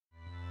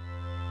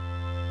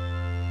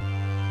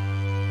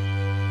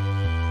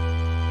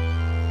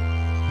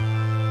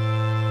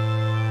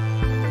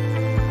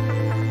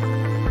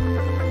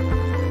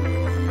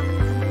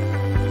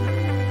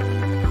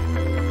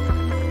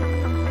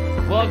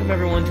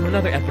everyone to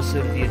another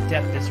episode of the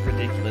Adeptus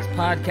Ridiculous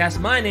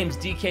podcast. My name's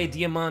DK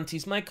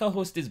Diamantes. My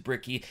co-host is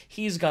Bricky.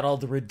 He's got all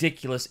the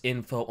ridiculous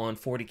info on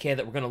 40k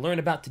that we're going to learn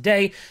about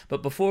today.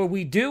 But before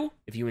we do,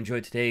 if you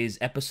enjoyed today's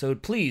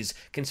episode, please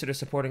consider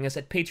supporting us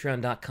at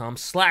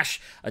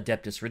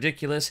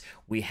patreon.com/AdeptusRidiculous.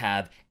 We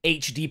have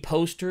HD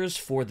posters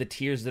for the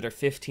tiers that are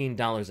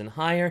 $15 and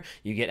higher.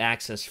 You get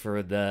access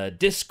for the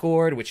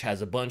Discord, which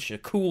has a bunch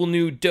of cool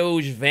new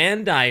Doge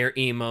Van Dyer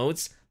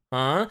emotes.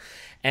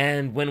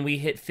 And when we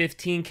hit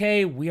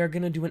 15k, we are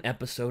going to do an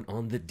episode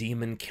on the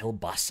Demon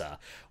Kielbasa.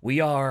 We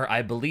are,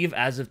 I believe,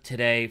 as of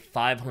today,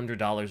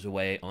 $500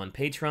 away on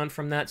Patreon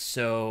from that,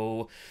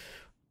 so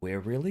we're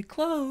really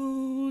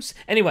close.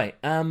 Anyway,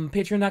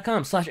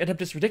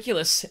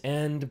 patreon.com/AdeptusRidiculous,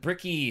 and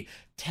Bricky,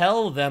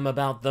 tell them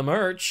about the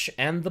merch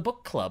and the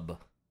book club.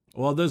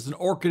 Well, there's an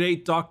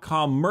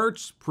Orchidate.com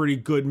merch, pretty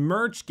good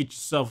merch. Get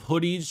yourself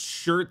hoodies,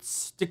 shirts,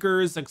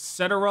 stickers,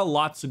 etc.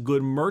 Lots of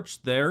good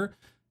merch there.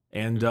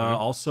 And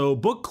also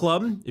book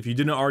club, if you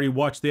didn't already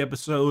watch the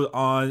episode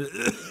on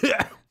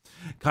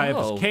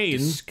Caiaphas Cain.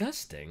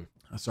 Disgusting.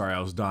 Sorry, I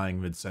was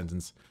dying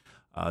mid-sentence.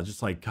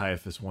 Just like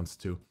Caiaphas wants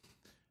to.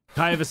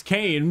 Caiaphas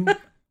Cain,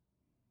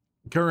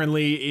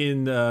 currently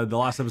in the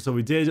last episode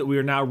we did, we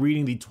are now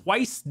reading the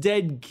Twice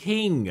Dead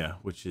King,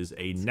 which is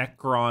a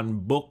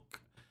Necron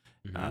book.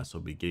 So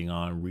we'll be getting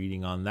on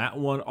reading on that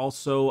one.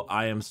 Also,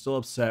 I am still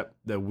upset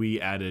that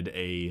we added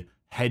a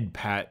head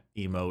pat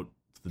emote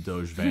the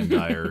Doge Van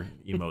Dyer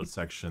emote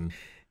section.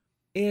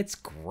 It's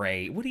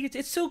great. What do you?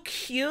 It's so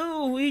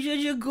cute. He's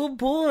such a good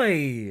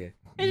boy.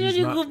 He's such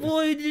a good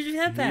boy. Did you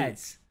have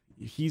that?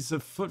 He's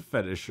a foot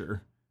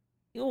fetisher.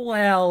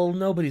 Well,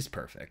 nobody's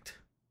perfect.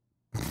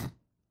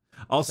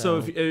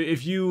 Also,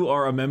 if you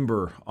are a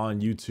member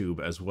on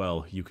YouTube as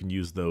well, you can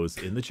use those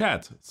in the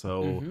chat.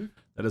 So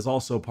that is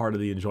also part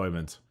of the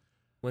enjoyment.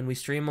 When we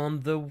stream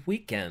on the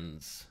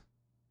weekends,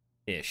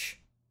 ish.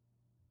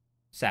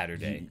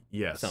 Saturday.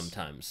 Yes.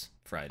 Sometimes.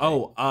 Friday.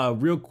 Oh,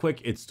 real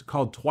quick, it's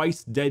called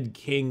Twice Dead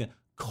King: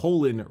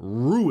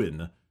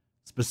 Ruin,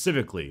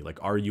 specifically, like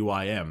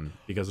RUIM,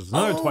 because there's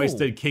another Twice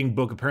Dead King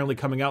book apparently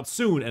coming out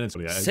soon, and it's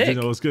Sick. I didn't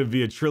know it was going to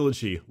be a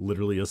trilogy,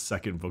 literally a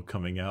second book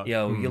coming out.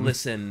 Yo, you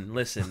listen,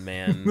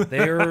 man.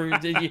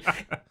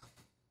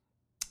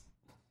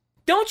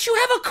 Don't you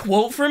have a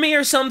quote for me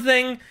or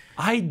something?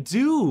 I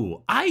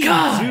do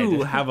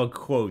have a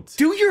quote.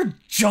 Do your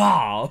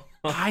job.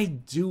 I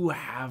do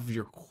have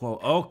your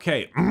quote.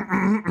 Okay.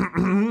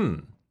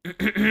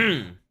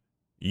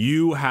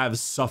 You have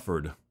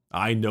suffered.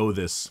 I know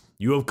this.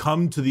 You have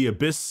come to the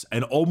abyss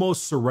and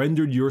almost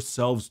surrendered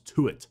yourselves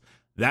to it.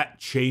 That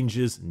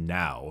changes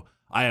now.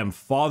 I am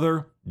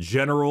father,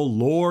 general,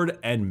 lord,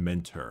 and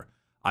mentor.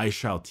 I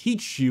shall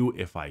teach you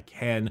if I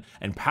can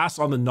and pass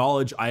on the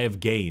knowledge I have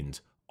gained.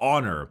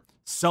 Honor,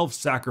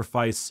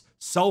 self-sacrifice,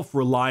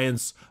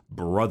 self-reliance,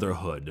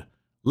 brotherhood.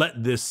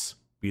 Let this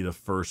be the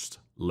first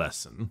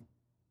lesson.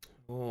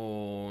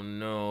 Oh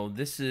no,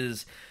 this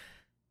is...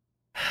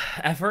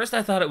 At first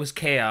I thought it was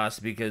chaos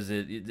because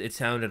it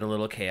sounded a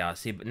little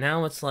chaosy, but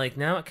now it's like,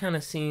 now it kind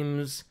of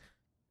seems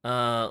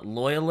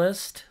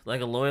loyalist,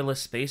 like a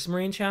loyalist Space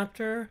Marine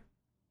chapter.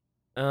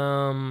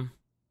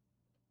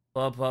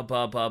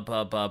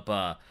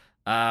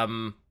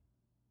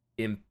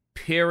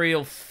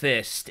 Imperial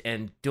Fist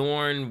and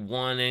Dorn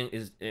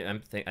wanting I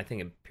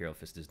think Imperial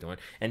Fist is Dorn,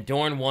 and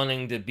Dorn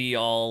wanting to be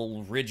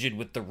all rigid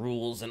with the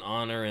rules and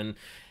honor, and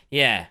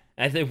yeah,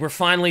 I think we're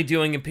finally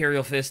doing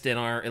Imperial Fist in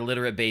our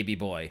illiterate baby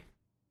boy.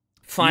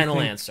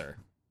 Final answer.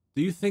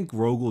 Do you think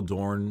Rogel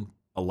Dorn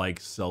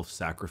likes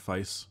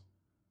self-sacrifice?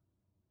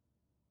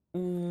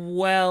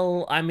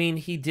 Well, I mean,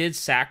 he did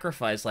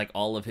sacrifice like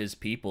all of his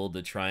people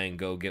to try and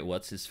go get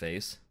what's his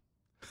face.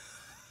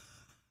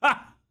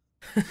 That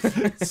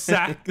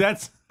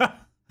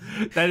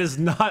is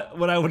not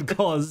what I would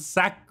call a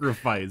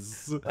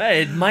sacrifice.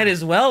 It might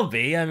as well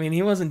be. I mean,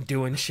 he wasn't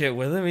doing shit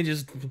with him. He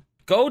just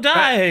go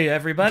die,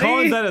 everybody.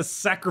 Calling that a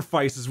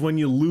sacrifice is when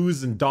you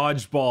lose in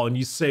dodgeball and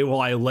you say, "Well,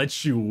 I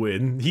let you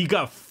win." He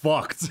got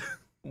fucked.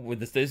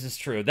 This is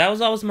true. That was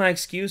always my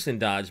excuse in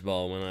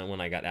dodgeball when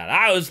I got out.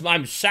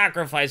 I'm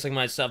sacrificing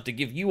myself to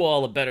give you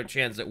all a better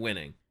chance at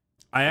winning.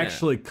 I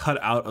actually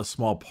cut out a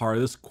small part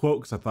of this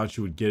quote because I thought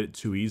you would get it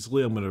too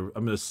easily. I'm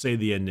gonna say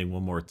the ending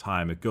one more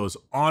time. It goes: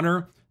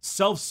 honor,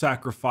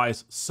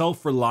 self-sacrifice,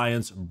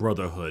 self-reliance,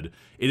 brotherhood.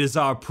 It is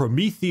our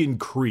Promethean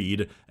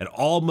creed, and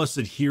all must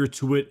adhere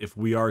to it if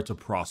we are to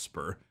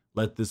prosper.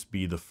 Let this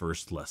be the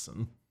first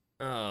lesson.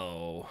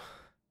 Oh,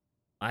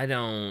 I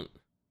don't.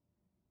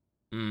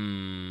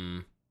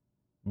 Bruh.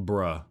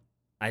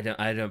 I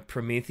don't.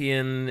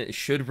 Promethean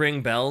should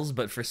ring bells,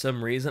 but for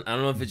some reason, I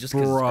don't know if it's just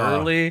because it's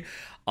early.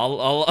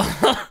 All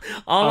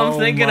I'm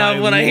thinking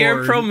of when I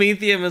hear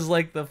Promethean is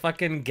like the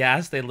fucking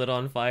gas they lit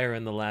on fire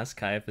in the last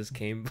Caiaphas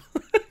Cain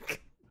book.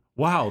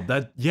 Wow,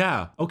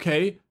 yeah,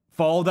 okay.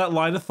 Follow that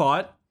line of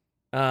thought.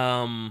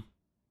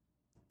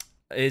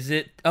 Is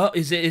it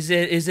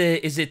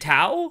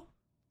Tau?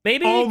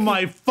 Maybe? Oh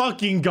my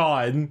fucking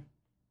god.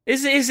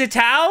 Is it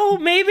Tau?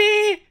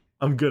 Maybe?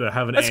 I'm gonna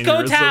have an Let's aneurysm.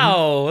 go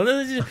Tau. I'm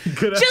gonna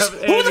Just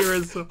have an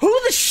aneurysm. who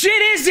the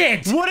shit is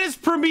it? What is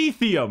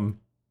promethium?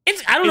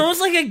 I don't know.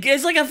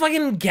 It's like a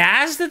fucking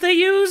gas that they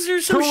use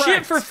or some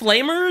shit for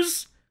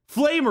flamers.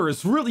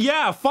 Flamers, really?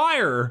 Yeah,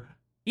 fire.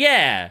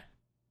 Yeah,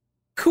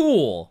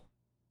 cool.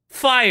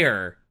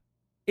 Fire.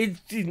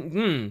 Just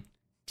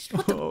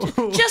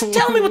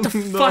tell me what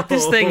the fuck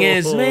this thing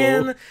is,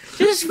 man.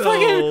 Just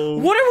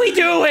fucking. What are we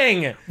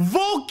doing?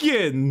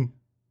 Vulcan.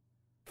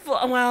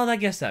 Well, I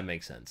guess that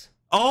makes sense.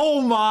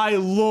 Oh my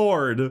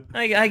lord.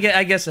 I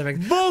guess that makes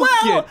sense.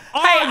 Vulcan,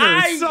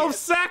 honor,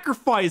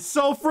 self-sacrifice,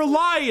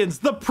 self-reliance,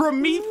 the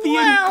Promethean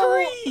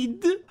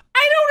Creed.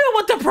 I don't know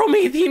what the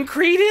Promethean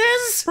Creed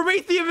is.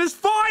 Prometheum is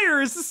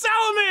fire, it's the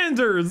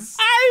Salamanders.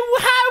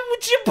 How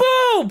would you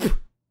poop?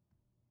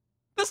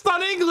 That's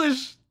not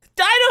English.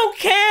 I don't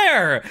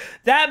care.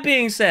 That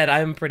being said,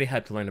 I'm pretty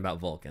hyped to learn about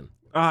Vulcan.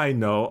 I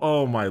know.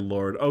 Oh my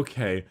lord.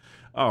 Okay.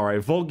 All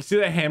right. Vulcan. See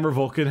that hammer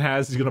Vulcan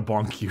has? He's gonna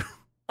bonk you.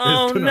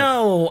 Oh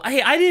no!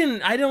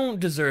 I don't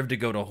deserve to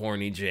go to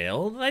horny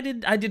jail. I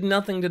did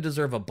nothing to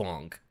deserve a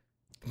bonk.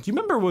 Do you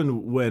remember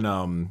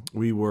when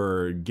we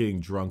were getting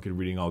drunk and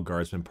reading All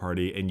Guardsmen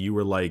Party, and you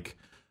were like,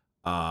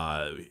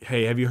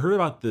 "Hey, have you heard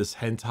about this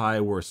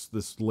hentai where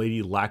this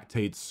lady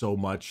lactates so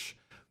much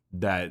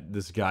that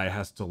this guy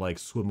has to like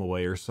swim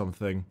away or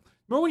something?"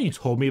 Remember when you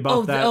told me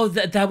about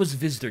that? That was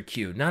Visitor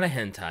Q, not a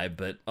hentai,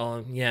 but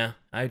yeah,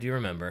 I do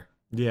remember.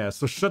 Yeah,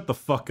 so shut the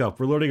fuck up.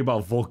 We're learning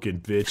about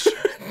Vulcan, bitch.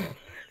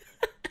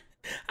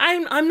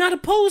 I'm not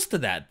opposed to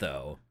that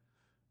though.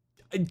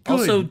 Good.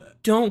 Also,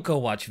 don't go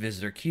watch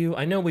Visitor Q.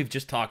 I know we've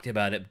just talked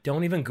about it.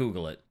 Don't even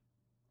Google it.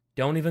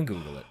 Don't even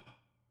Google it.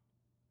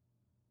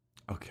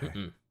 Okay.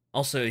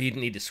 Also, he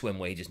didn't need to swim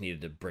away. He just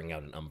needed to bring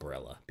out an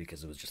umbrella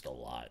because it was just a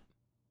lot.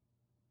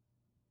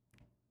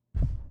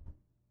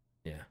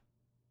 Yeah.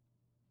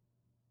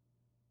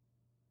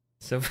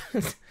 So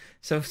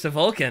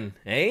Vulcan,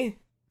 eh?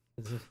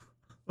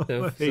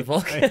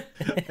 Vulcan.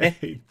 I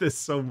hate this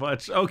so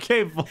much.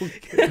 Okay,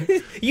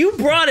 Vulcan. You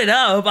brought it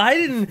up.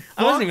 I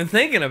wasn't even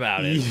thinking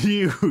about it.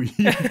 You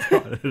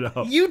brought it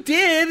up. You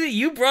did.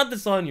 You brought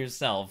this on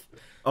yourself.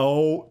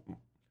 Oh,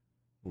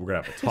 we're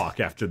gonna have to talk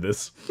after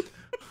this.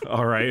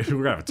 All right,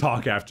 we're gonna have to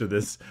talk after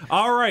this.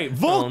 All right,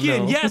 Vulcan.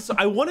 Oh, no. Yes,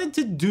 I wanted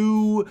to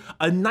do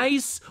a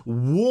nice,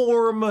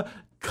 warm,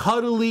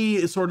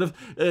 cuddly sort of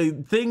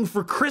thing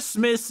for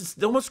Christmas.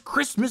 It's almost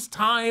Christmas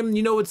time,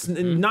 you know. It's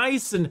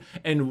nice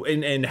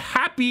and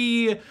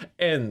happy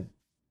and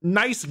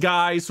nice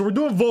guy. So we're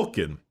doing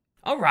Vulcan.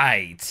 All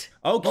right.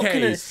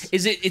 Okay.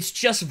 It's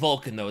just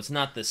Vulcan though. It's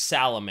not the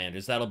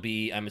Salamanders. That'll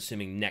be, I'm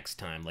assuming, next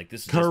time. Like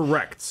this is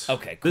correct.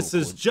 Okay. Cool, this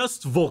is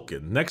just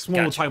Vulcan. Next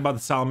one we'll talk about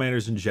the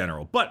Salamanders in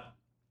general, but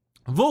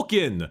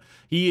Vulcan.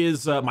 He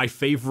is my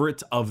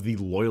favorite of the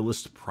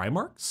loyalist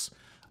Primarchs.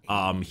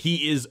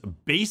 He is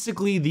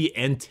basically the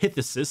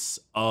antithesis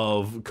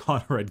of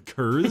Conrad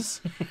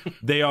Kurz.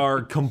 They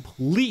are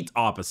complete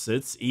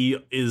opposites. He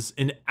is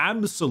an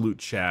absolute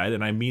Chad,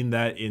 and I mean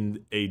that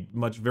in a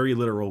very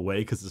literal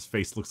way because his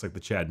face looks like the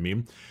Chad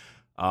meme.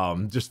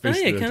 Just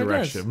facing the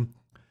direction.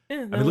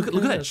 Yeah, I mean, look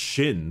at that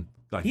chin.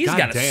 Like, he's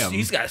got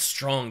a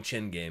strong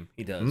chin game.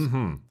 He does.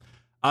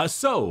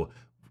 So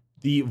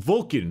the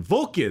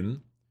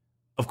Vulcan,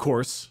 of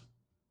course,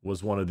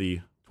 was one of the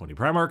 20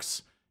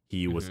 Primarchs.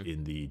 He was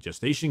in the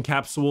gestation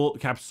capsule,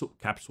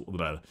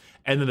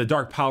 and then the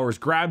Dark Powers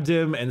grabbed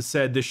him and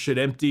said, "This shit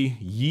empty,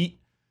 yeet."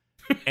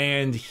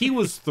 And he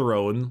was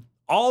thrown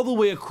all the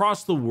way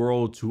across the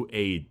world to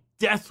a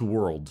death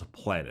world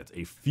planet,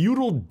 a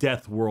feudal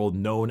death world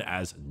known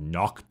as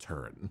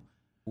Nocturne.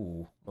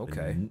 Ooh,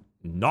 okay.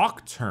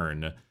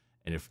 Nocturne,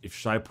 and if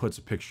Shai puts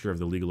a picture of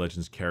the League of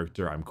Legends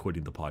character, I'm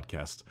quitting the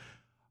podcast.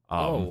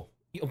 Oh,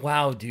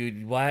 wow,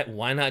 dude.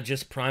 Why not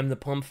just prime the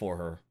pump for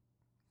her?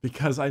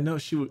 Because I know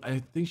she would. I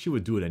think she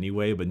would do it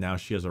anyway, but now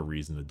she has a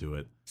reason to do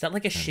it. Is that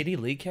like a shitty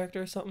League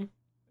character or something?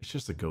 It's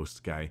just a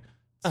ghost guy.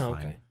 It's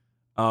fine.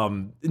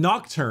 Okay.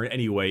 Nocturne,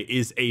 anyway,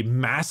 is a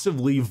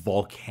massively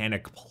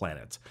volcanic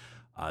planet.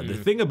 The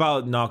thing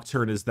about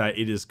Nocturne is that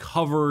it is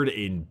covered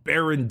in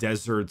barren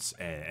deserts,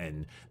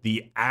 and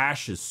the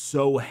ash is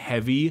so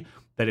heavy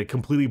that it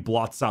completely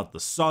blots out the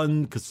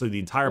sun, because so the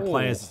entire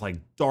planet is like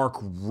dark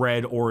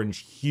red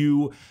orange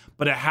hue.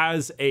 But it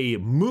has a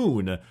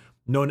moon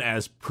known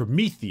as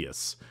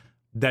Prometheus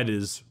that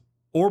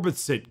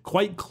orbits it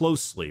quite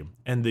closely,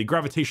 and the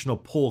gravitational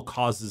pull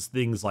causes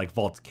things like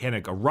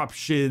volcanic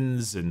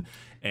eruptions and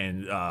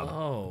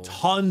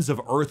tons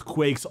of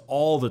earthquakes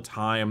all the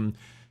time.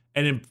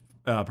 And in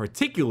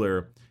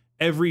particular,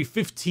 every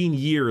 15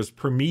 years,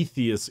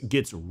 Prometheus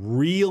gets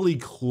really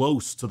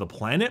close to the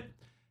planet,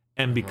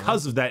 and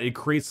because of that, it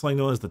creates something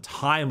known as the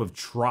time of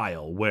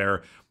trial,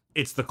 where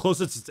it's the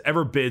closest it's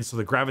ever been, so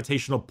the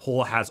gravitational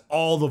pull has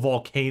all the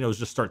volcanoes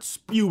just start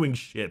spewing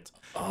shit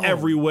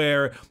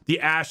everywhere.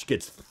 The ash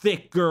gets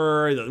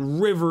thicker, the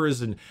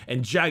rivers and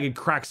jagged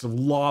cracks of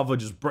lava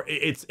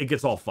it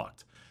gets all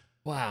fucked.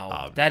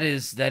 Wow, that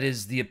is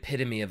the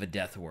epitome of a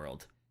death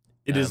world.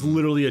 It is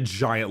literally a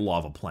giant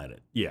lava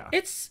planet. Yeah.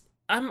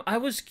 I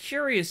was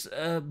curious.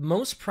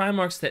 Most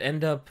Primarchs that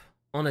end up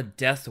on a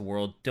death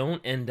world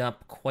don't end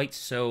up quite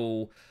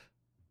so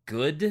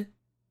good.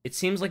 It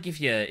seems like if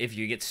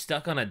you get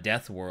stuck on a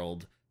death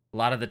world, a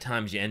lot of the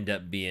times you end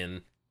up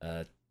being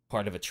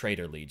part of a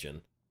traitor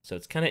legion. So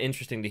it's kind of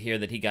interesting to hear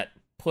that he got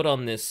put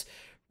on this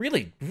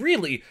really,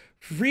 really,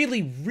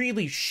 really,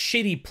 really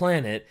shitty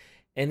planet,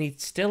 and he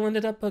still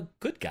ended up a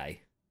good guy.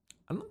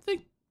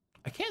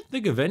 I can't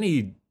think of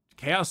any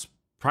Chaos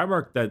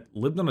Primarch that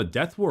lived on a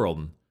death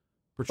world.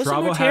 Was it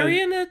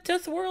Mortarion a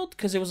death world?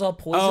 Because it was all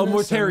poisonous? Oh,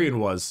 Mortarion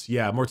was.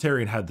 Yeah,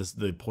 Mortarion had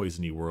the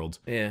poisony world.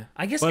 Yeah.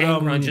 I guess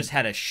Angron just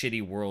had a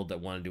shitty world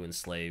that wanted to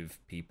enslave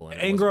people.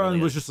 Angron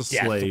really was just a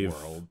slave.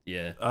 World.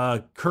 Yeah.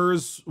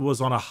 Kurz was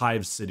on a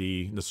hive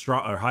city,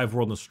 or hive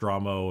world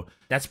Nostromo.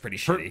 That's pretty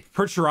shitty.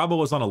 Perturabo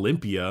was on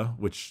Olympia,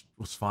 which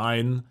was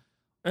fine.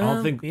 I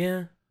don't think...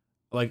 Yeah.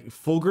 Like,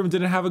 Fulgrim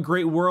didn't have a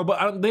great world, but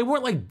I don't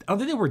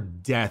think they were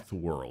death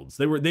worlds.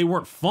 They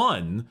weren't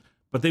fun,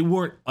 but they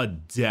weren't a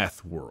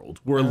death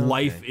world where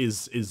life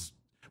is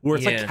where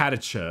it's like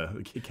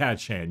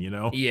Catachan, you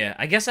know? Yeah,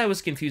 I guess I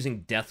was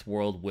confusing death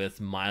world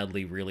with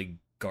mildly really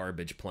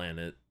garbage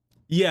planet.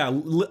 Yeah,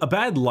 a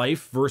bad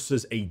life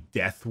versus a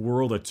death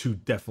world are two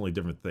definitely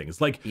different things.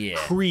 Like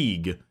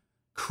Krieg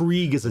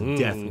is a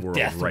death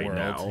world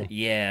now.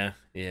 Yeah,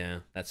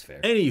 that's fair.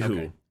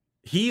 Anywho,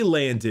 he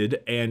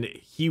landed, and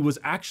he was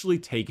actually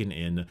taken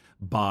in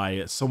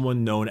by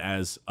someone known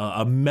as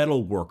a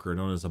metal worker,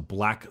 known as a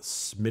black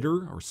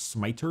smitter or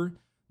smiter.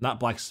 Not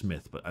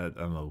blacksmith, but I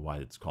don't know why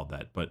it's called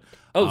that. But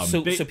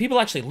so people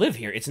actually live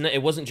here.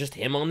 It wasn't just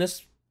him on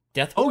this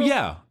death world? Oh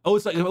yeah. Oh,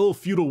 it's like a little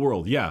feudal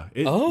world. Yeah.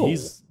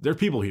 There are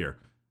people here.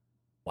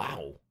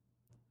 Wow.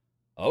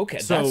 Okay,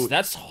 so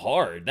that's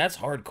hard. That's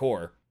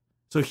hardcore.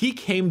 So he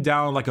came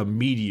down like a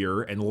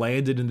meteor and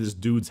landed in this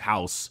dude's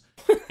house.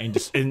 And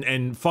just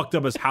and fucked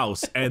up his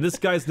house. And this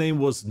guy's name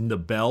was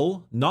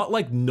Nabel, not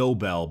like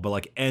Nobel, but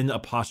like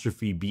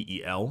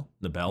N''Bel,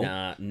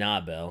 Nabel.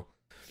 Nabel.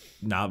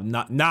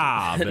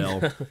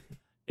 Nabel.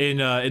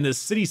 In the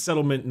city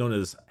settlement known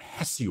as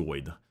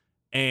Hesiod,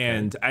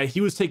 and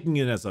he was taken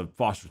in as a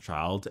foster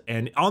child.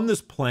 And on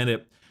this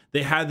planet,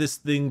 they had this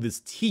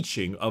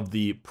teaching of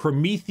the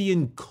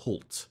Promethean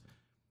cult.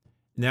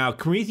 Now,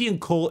 Promethean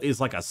cult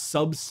is like a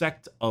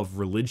subsect of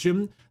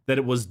religion that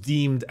it was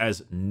deemed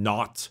as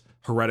not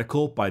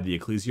heretical by the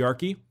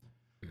ecclesiarchy,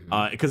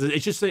 because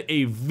it's just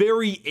a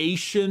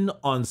variation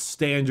on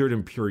standard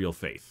imperial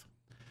faith.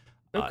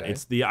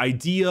 It's the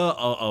idea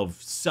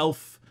of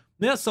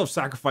not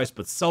self-sacrifice,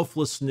 but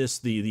selflessness,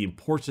 the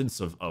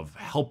importance of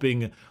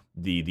helping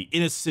the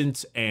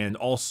innocent, and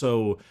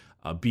also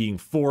being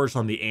forged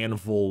on the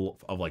anvil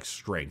of like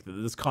strength.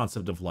 This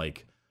concept of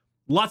like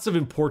lots of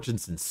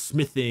importance in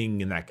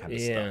smithing and that kind of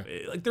stuff,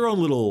 like their own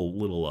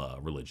little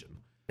religion.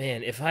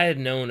 Man, if I had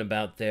known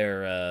about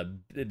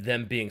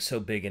them being so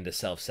big into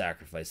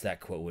self-sacrifice,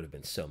 that quote would have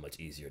been so much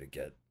easier to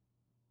get.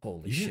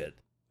 Holy shit.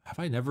 Have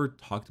I never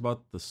talked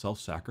about the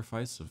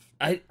self-sacrifice of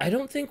I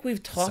don't think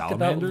we've talked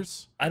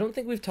Salamanders? I don't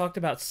think we've talked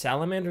about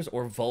Salamanders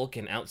or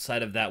Vulkan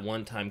outside of that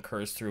one time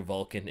Curse threw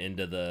Vulkan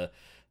into the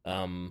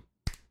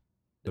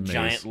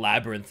giant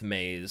labyrinth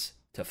maze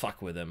to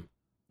fuck with him.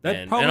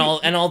 And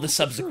all the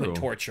subsequent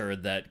torture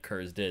that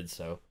Kurz did,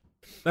 so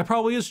that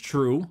probably is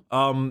true.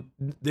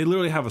 They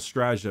literally have a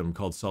stratagem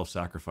called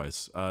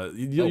self-sacrifice.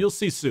 You'll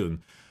see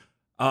soon.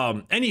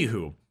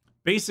 Anywho,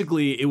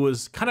 basically, it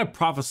was kind of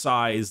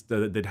prophesized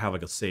that they'd have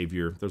like a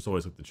savior. There's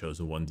always like the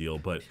chosen one deal,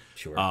 but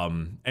sure.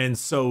 And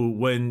so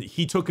when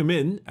he took him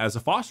in as a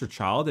foster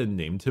child and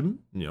named him,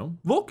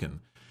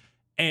 Vulkan,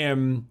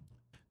 and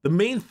the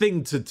main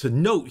thing to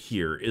note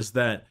here is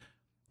that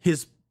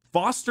his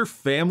foster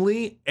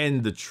family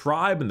and the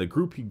tribe and the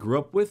group he grew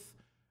up with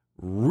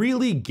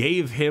really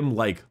gave him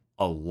like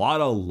a lot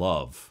of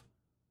love.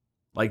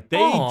 Like they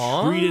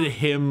treated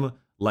him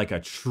like a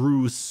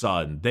true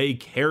son. They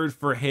cared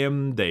for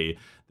him. They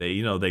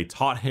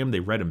taught him.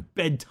 They read him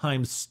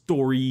bedtime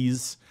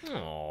stories.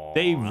 Aww.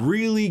 They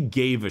really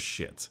gave a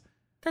shit.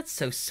 That's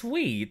so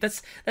sweet.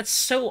 That's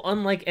so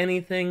unlike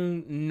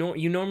anything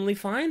you normally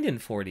find in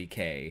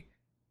 40K.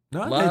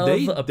 No,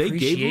 love,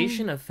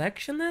 appreciation,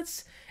 affection.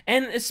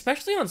 And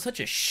especially on such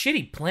a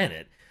shitty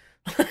planet.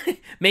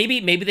 maybe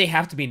they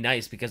have to be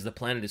nice because the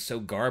planet is so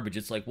garbage.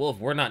 It's like, well, if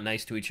we're not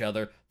nice to each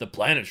other, the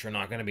planet's sure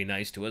not going to be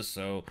nice to us.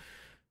 So,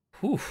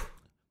 whew.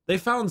 They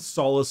found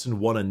solace in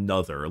one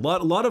another. A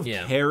lot of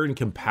care and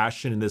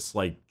compassion in this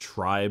like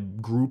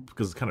tribe group,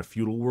 because it's kind of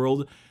feudal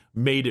world,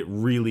 made it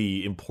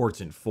really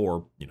important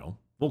for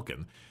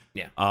Vulkan.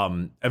 Yeah.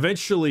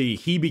 Eventually,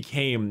 he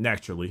became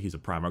he's a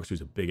Primarch, so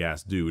he's a big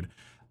ass dude,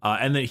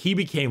 and then he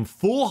became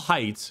full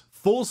height,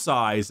 full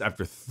size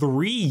after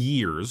 3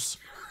 years.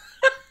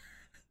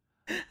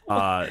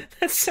 That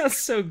sounds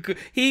so good.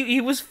 He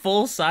was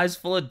full size,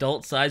 full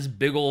adult size,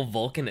 big old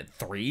Vulkan at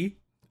 3.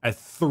 At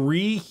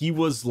 3, he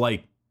was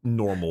like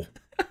normal.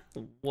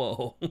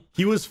 Whoa.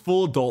 He was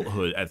full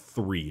adulthood at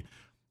 3.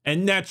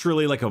 And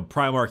naturally, like a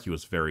Primarch, he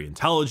was very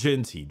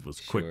intelligent. He was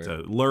quick to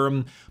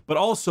learn. But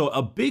also,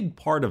 a big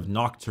part of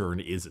Nocturne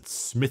is its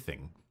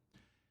smithing.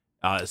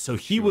 So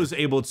he was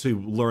able to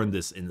learn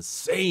this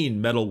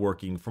insane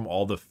metalworking from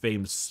all the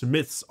famed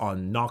smiths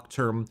on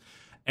Nocturne.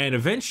 And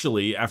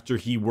eventually, after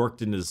he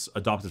worked in his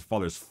adopted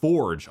father's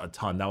forge a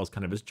ton, that was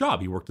kind of his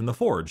job. He worked in the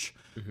forge.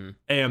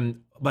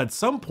 But at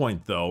some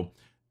point, though,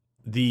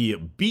 the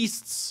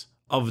beasts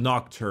of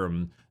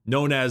Nocturne,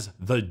 known as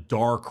the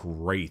Dark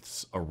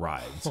Wraiths,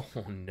 arrived.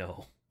 Oh,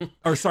 no.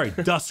 Or sorry,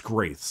 Dusk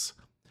Wraiths.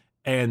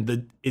 And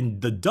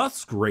the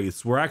Dusk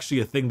Wraiths were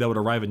actually a thing that would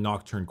arrive in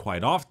Nocturne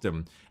quite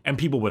often, and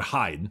people would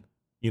hide.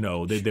 You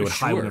know, they would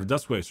hide whenever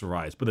Dusk Wraiths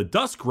arrived. But the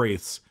Dusk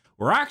Wraiths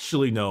were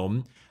actually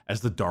known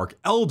as the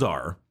Dark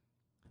Eldar.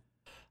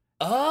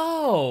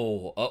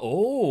 Oh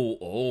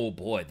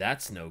boy,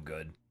 that's no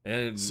good.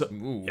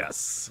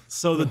 Yes.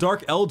 So the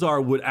Dark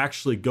Eldar would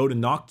actually go to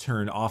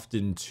Nocturne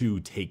often to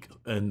take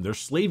their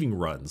slaving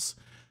runs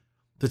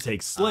to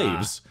take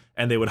slaves,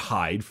 and they would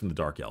hide from the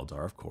Dark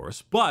Eldar, of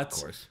course.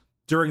 But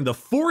during the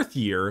 4th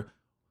year,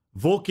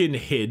 Vulkan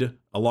hid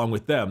along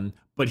with them,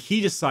 but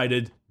he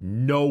decided,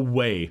 no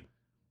way.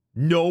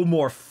 No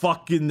more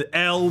fucking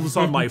elves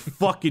on my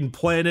fucking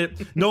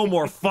planet. No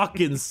more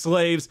fucking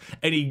slaves.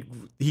 And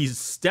he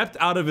stepped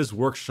out of his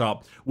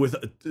workshop with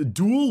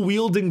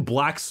dual-wielding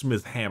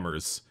blacksmith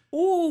hammers.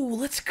 Ooh,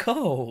 let's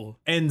go.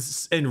 And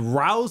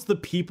roused the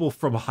people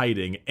from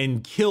hiding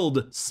and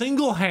killed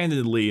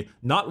single-handedly,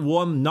 not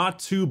 1, not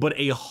 2, but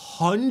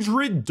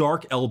 100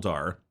 Dark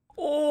Eldar.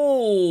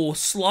 Oh,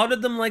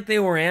 slaughtered them like they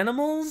were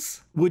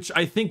animals? Which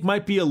I think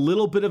might be a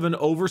little bit of an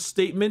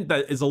overstatement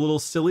that is a little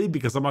silly,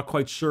 because I'm not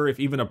quite sure if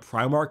even a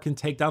Primarch can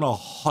take down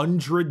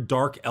 100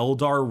 Dark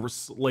Eldar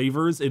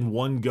slavers in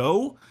one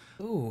go.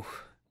 Ooh.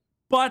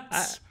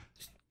 But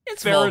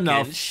it's fair Vulkan,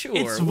 enough. Sure,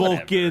 it's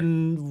whatever.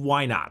 Vulkan,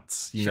 why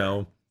not? You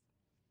know?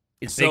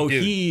 It's so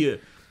big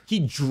dude. he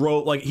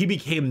drove, like, he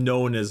became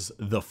known as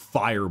the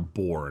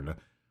Fireborn.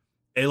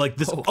 And like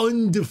this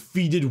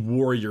undefeated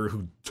warrior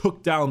who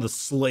took down the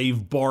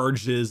slave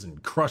barges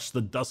and crushed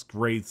the Dusk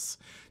Wraiths,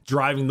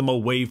 driving them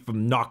away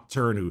from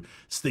Nocturne, who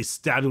they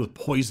stabbed him with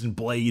poison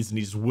blades and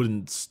he just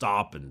wouldn't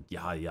stop, and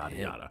yada yada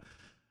yada.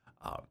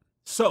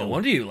 So no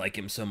wonder you like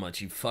him so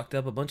much. You fucked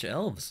up a bunch of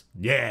elves.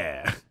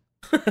 Yeah.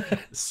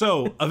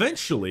 So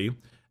eventually,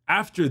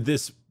 after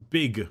this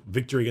big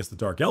victory against the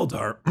Dark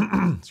Eldar,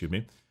 excuse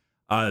me,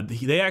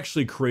 they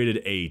actually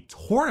created a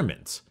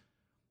tournament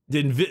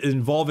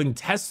involving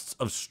tests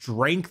of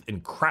strength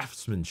and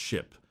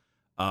craftsmanship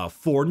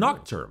for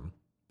Nocturne,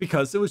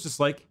 because it was just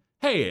like,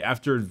 hey,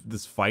 after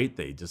this fight,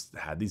 they just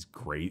had these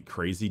great,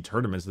 crazy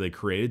tournaments that they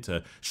created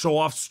to show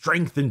off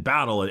strength in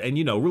battle and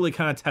you know, really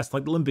kind of test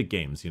like the Olympic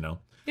Games, you know?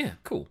 Yeah,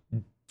 cool.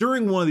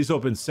 During one of these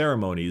open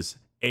ceremonies,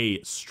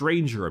 a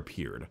stranger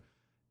appeared,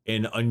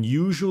 an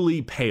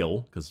unusually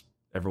pale, because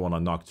everyone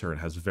on Nocturne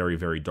has very,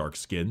 very dark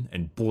skin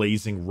and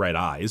blazing red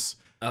eyes.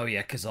 Oh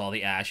yeah, because all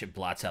the ash, it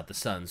blots out the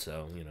sun,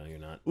 so you know you're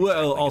not.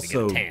 Well,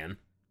 also get a tan.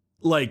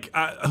 Like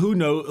who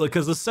knows? Like,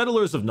 because the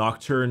settlers of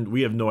Nocturne,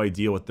 we have no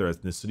idea what their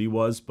ethnicity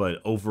was, but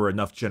over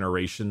enough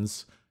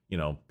generations, you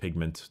know,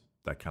 pigment,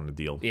 that kind of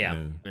deal. Yeah,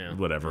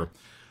 whatever.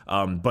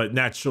 But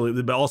naturally,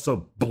 but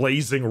also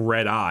blazing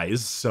red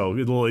eyes, so a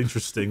little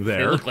interesting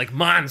there. They look like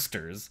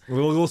monsters. A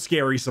little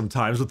scary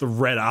sometimes with the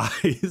red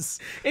eyes.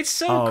 It's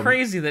so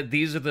crazy that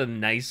these are the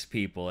nice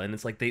people, and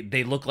it's like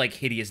they look like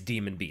hideous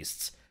demon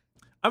beasts.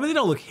 I mean, they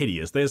don't look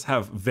hideous. They just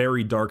have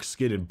very dark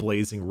skin and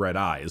blazing red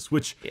eyes,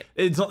 which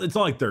it's not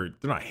like they're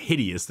not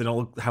hideous. They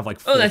don't have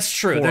like that's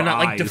true. They're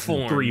not like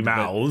deformed, 3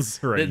 mouths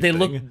or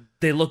anything.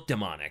 They look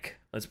demonic.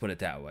 Let's put it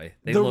that way.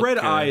 The red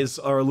eyes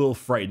are a little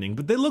frightening,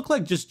 but they look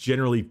like just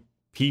generally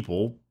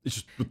people. It's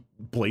just with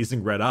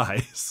blazing red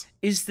eyes.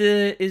 Is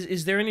there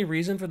any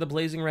reason for the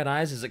blazing red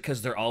eyes? Is it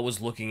because they're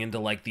always looking into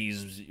like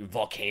these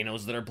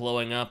volcanoes that are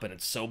blowing up, and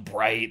it's so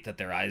bright that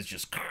their eyes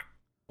just,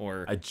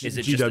 or is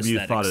it just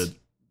aesthetics?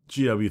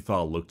 GW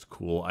thought it looked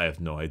cool. I have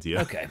no idea.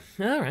 Okay.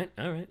 All right.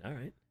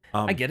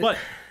 I get it. But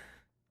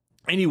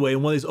anyway,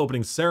 in one of these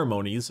opening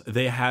ceremonies,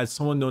 they had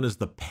someone known as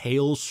the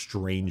Pale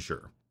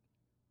Stranger.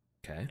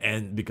 Okay.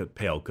 And because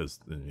pale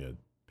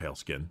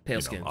skin.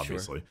 Pale skin,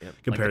 obviously. Sure. Yep.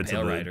 Compared like the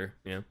Pale to Rider.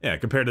 Yeah,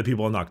 compared to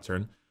people in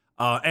Nocturne.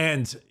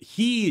 And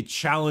he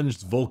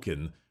challenged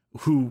Vulkan,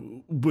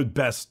 who would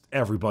best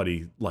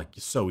everybody like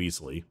so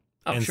easily.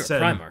 Oh, and sure.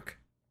 said, Primarch.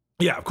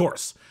 Yeah, of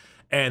course.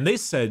 And they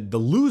said the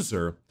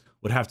loser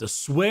would have to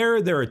swear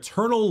their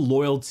eternal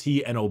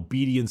loyalty and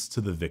obedience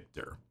to the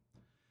victor.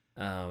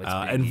 Oh, it's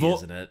Biggie,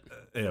 isn't it?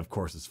 Yeah, of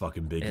course, it's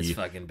fucking Biggie. It's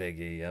fucking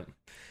Biggie, yep.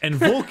 And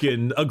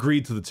Vulkan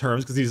agreed to the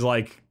terms because he's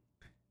like,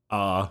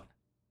 I'm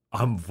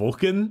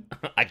Vulkan?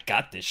 I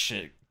got this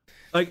shit.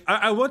 Like,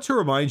 I want to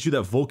remind you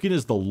that Vulkan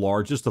is the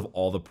largest of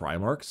all the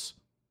Primarchs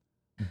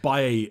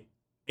by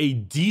a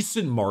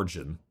decent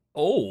margin.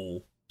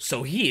 Oh,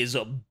 so he is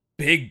a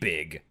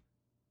big.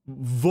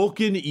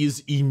 Vulkan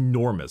is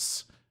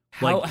enormous.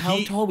 How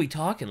tall are we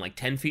talking? Like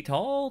 10 feet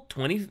tall?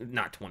 20?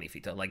 Not 20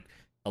 feet tall. Like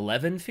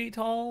 11 feet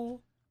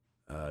tall?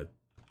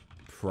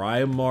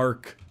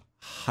 Primarch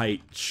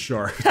height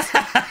chart.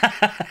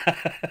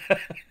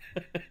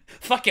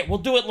 Fuck it, we'll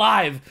do it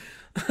live.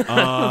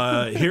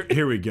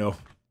 Here we go.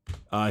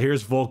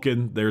 Here's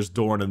Vulkan, there's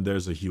Dorn, and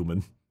there's a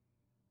human.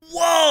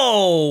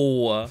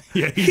 Whoa!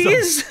 Yeah,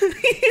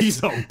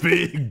 he's a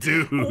big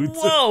dude.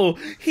 Whoa!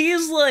 He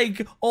is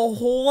like a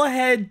whole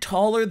head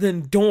taller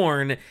than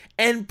Dorn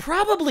and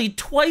probably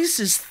twice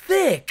as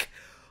thick.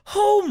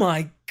 Oh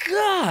my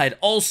god!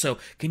 Also,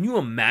 can you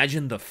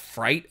imagine the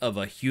fright of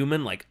a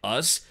human like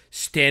us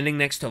standing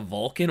next to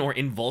Vulkan or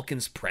in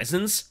Vulkan's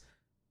presence?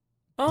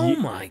 Oh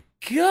my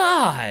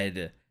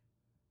god!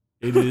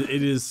 It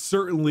is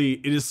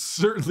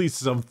certainly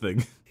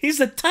something. He's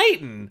a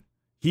titan.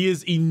 He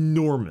is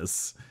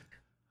enormous.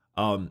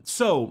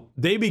 So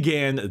they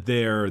began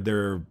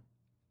the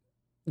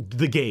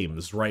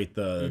games, right?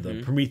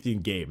 The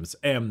Promethean games,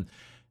 and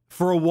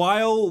for a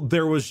while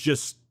it was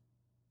just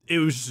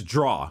a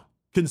draw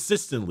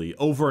consistently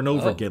over and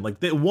over again.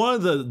 Like one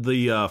of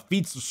the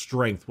feats of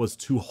strength was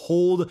to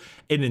hold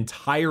an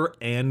entire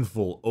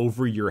anvil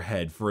over your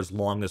head for as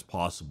long as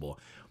possible.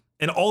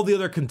 And all the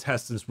other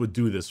contestants would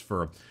do this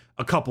for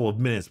a couple of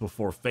minutes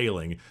before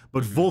failing.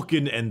 But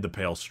Vulkan and the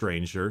Pale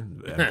Stranger,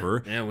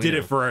 Emperor, did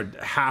it for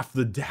half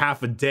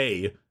a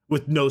day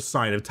with no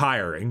sign of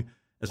tiring.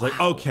 It's like,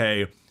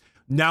 okay,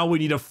 now we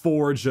need to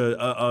forge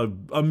a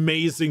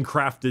amazing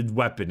crafted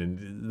weapon.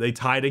 And they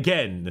tied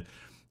again.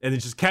 And it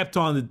just kept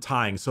on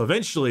tying. So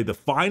eventually the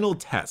final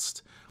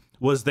test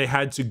was they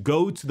had to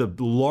go to the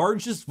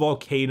largest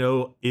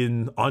volcano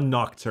on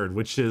Nocturne,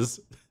 which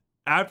is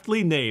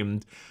aptly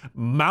named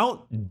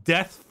Mount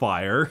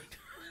Deathfire.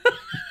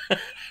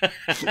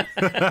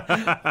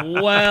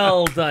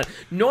 Well done.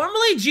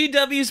 Normally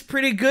GW's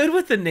pretty good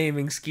with the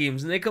naming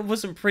schemes, and they come up with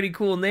some pretty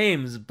cool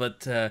names,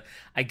 but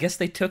I guess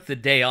they took the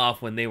day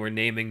off when they were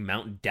naming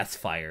Mount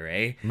Deathfire,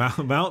 eh?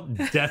 Mount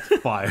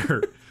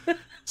Deathfire.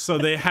 So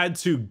they had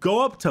to go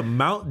up to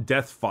Mount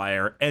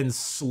Deathfire and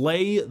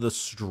slay the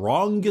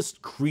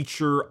strongest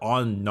creature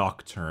on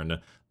Nocturne,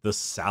 the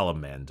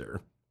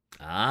Salamander.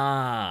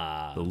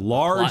 Ah. The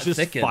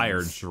largest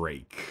fire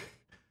drake.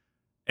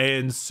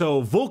 And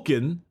so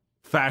Vulkan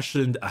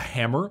fashioned a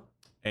hammer,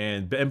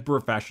 and the Emperor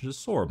fashioned a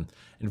sword.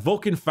 And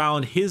Vulkan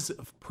found his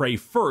prey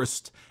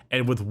first,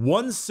 and with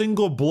one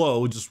single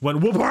blow, just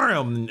went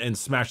wham and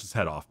smashed his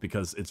head off,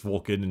 because it's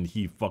Vulkan and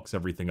he fucks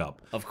everything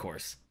up. Of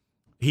course.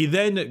 He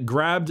then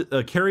grabbed,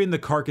 carrying the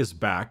carcass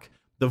back,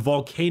 the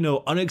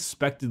volcano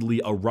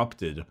unexpectedly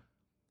erupted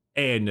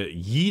and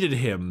yeeted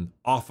him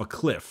off a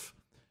cliff,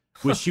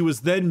 which he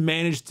was then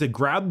managed to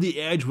grab the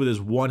edge with his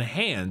one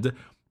hand,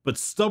 but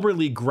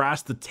stubbornly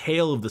grasped the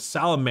tail of the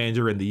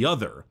salamander in the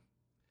other.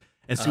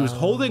 And so he was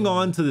holding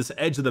on to this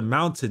edge of the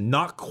mountain,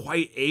 not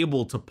quite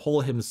able to pull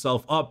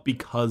himself up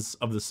because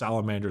of the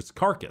salamander's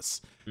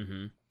carcass.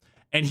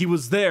 And he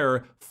was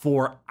there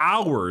for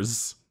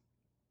hours.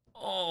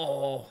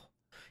 Oh,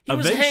 he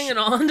was hanging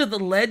on to the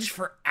ledge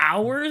for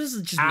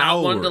hours, just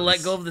not wanting to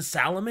let go of the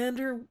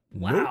salamander?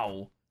 Wow.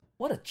 Nope.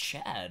 What a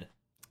Chad.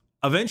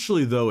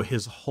 Eventually, though,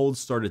 his hold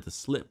started to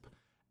slip.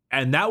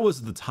 And that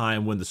was the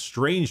time when the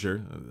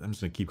stranger, I'm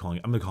going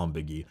to call him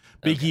Big E.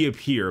 Big E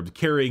appeared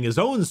carrying his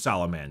own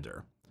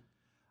salamander.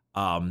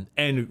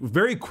 And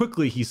very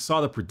quickly he saw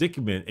the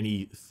predicament, and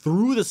he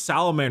threw the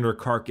salamander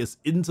carcass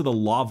into the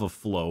lava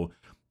flow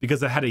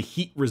because it had a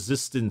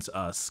heat-resistant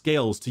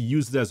scales to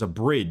use it as a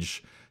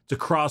bridge to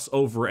cross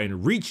over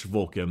and reach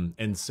Vulkan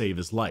and save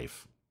his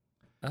life.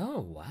 Oh,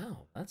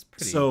 wow. That's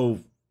pretty... So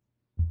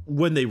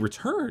when they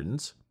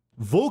returned,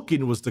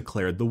 Vulkan was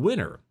declared the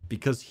winner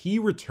because he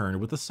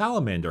returned with a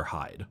salamander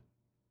hide.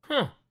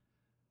 Huh.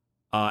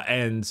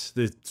 And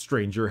the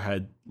stranger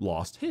had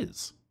lost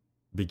his.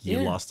 Big E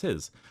lost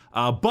his.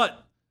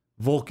 But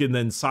Vulkan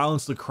then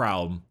silenced the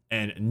crowd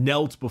and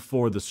knelt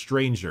before the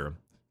stranger.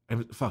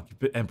 Fuck,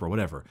 Emperor,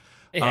 whatever.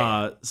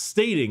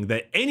 Stating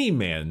that any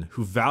man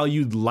who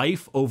valued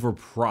life over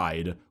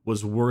pride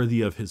was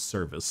worthy of his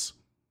service.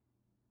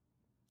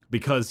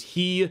 Because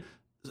he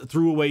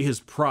threw away his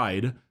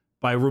pride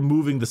by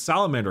removing the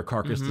salamander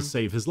carcass to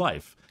save his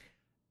life.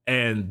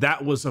 And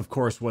that was, of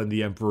course, when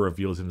the Emperor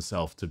revealed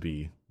himself to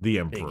be the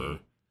Emperor.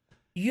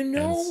 You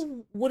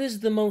know what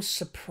is the most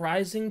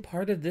surprising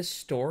part of this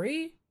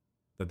story?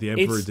 That the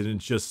Emperor didn't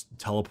just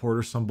teleport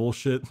or some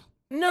bullshit?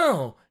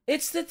 No,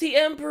 it's that the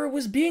Emperor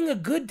was being a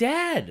good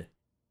dad.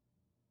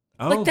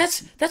 Oh, like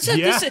that's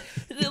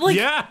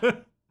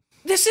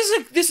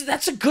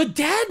a good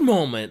dad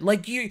moment.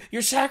 Like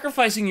you're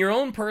sacrificing your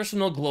own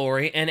personal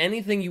glory and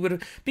anything you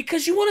would,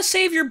 because you want to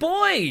save your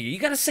boy. You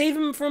got to save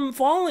him from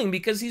falling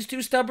because he's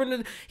too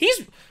stubborn.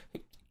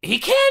 He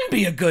can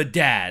be a good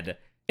dad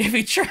if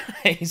he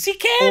tries. He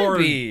can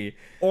be.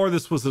 Or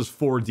this was his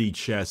 4D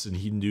chess, and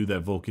he knew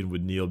that Vulkan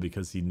would kneel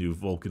because he knew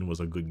Vulkan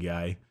was a good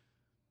guy.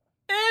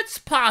 It's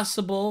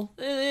possible.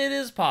 It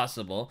is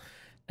possible.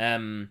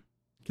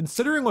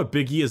 Considering what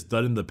Big E has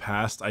done in the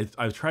past,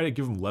 I try to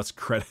give him less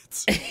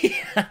credits.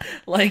 Yeah,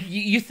 like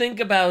you think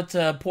about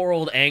poor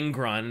old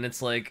Angron, and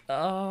it's like,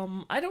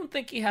 I don't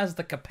think he has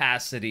the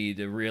capacity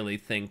to really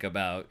think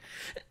about.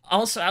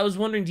 Also, I was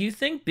wondering, do you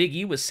think Big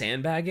E was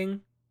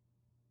sandbagging?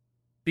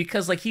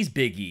 Because like he's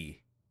Big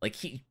E, like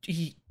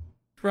he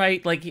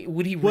right? Like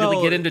would he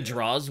really get into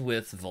draws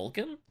with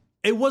Vulkan?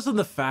 It wasn't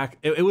the fact.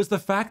 It was the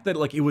fact that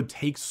like it would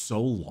take so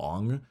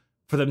long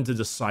for them to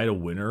decide a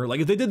winner.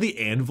 Like if they did the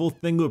anvil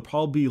thing, it would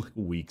probably be like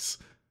weeks,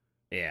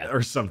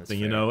 or something.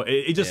 You know,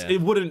 it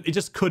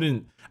just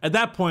couldn't. At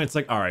that point, it's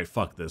like, all right,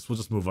 fuck this. We'll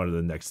just move on to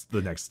the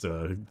next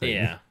thing.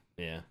 Yeah.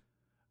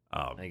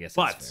 I guess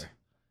that's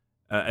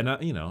fair.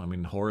 I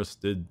mean, Horus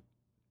did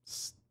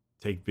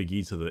take Big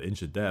E to the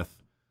inch of death.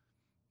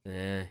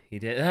 Yeah, he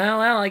did.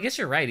 Well, I guess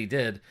you're right. He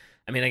did.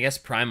 I mean, I guess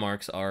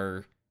Primarchs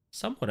are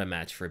somewhat a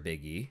match for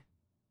Big E.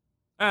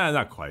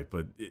 Not quite,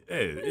 but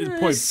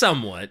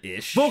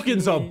somewhat-ish.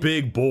 Vulkan's a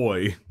big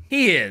boy.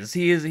 He is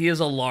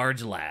a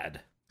large lad,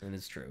 and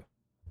it's true.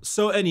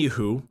 So,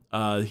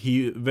 anywho,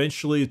 he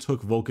eventually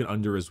took Vulkan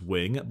under his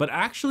wing, but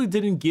actually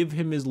didn't give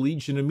him his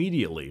legion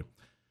immediately.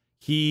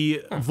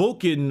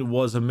 Vulkan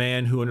was a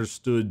man who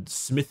understood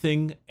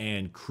smithing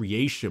and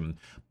creation,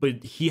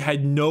 but he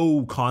had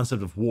no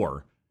concept of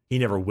war. He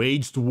never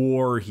waged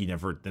war. They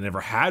never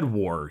had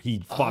war. He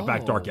fought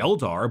back Dark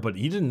Eldar, but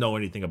he didn't know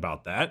anything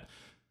about that.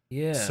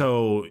 Yeah.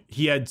 So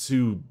he had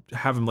to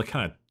have him like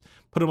kind of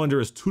put him under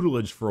his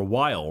tutelage for a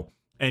while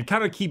and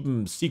kind of keep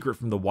him secret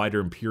from the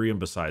wider Imperium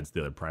besides the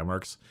other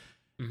Primarchs,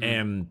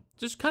 and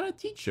just kind of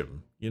teach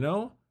him, you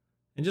know,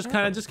 and just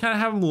kind of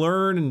have him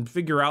learn and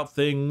figure out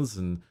things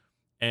and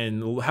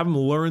have him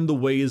learn the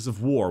ways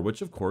of war.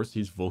 Which of course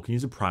he's Vulkan,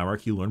 he's a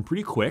Primarch. He learned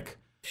pretty quick.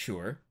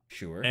 Sure.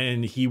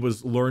 And he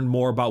learned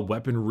more about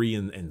weaponry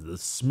and the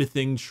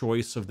smithing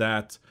choice of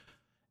that,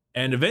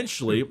 and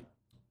eventually.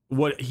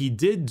 What he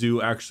did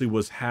do actually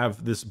was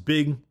have this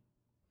big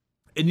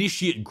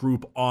initiate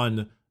group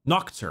on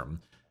Nocturne.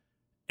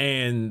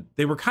 And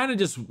they were kind of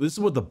this is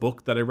what the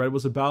book that I read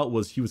was about,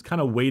 was he was kind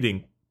of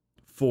waiting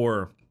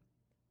for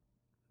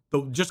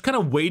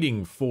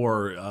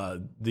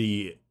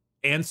the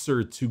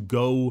answer to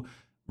go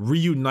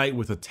reunite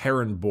with the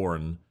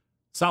Terran-born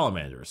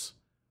Salamanders.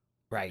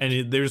 Right.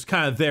 And there's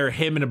kind of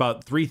him and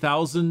about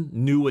 3,000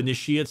 new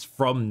initiates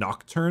from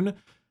Nocturne.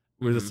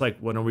 We're just like,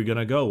 when are we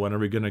gonna go? When are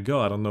we gonna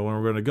go? I don't know when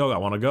we're gonna go. I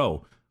want to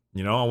go.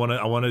 You know,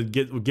 I want to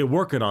get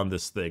working on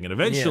this thing. And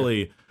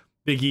eventually,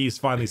 Big E's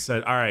finally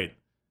said, "All right,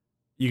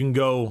 you can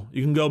go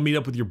meet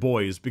up with your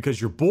boys,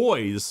 because your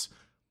boys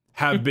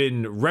have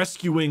been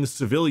rescuing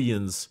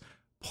civilians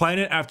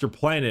planet after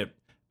planet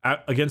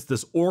against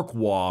this orc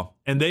wall,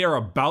 and they are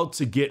about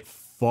to get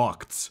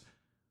fucked."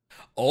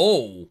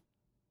 Oh.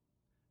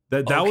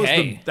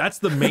 That's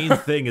the main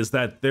thing, is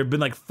that there have been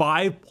like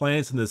 5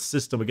 planets in this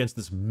system against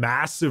this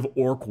massive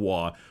orc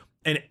war,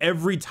 and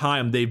every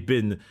time they've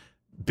been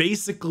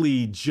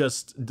basically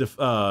just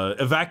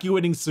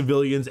evacuating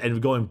civilians and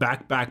going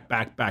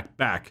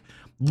back,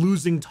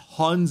 losing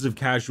tons of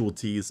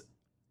casualties.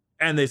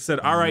 And they said,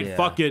 all right,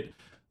 fuck it.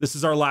 This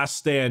is our last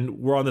stand.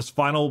 We're on this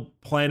final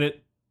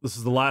planet. This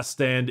is the last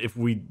stand. If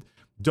we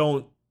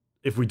don't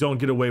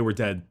get away, we're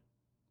dead.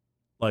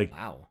 Like,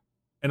 wow.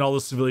 And all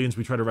the civilians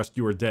we try to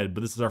rescue are dead,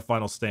 but this is our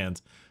final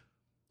stand.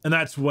 And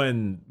that's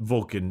when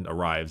Vulkan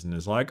arrives and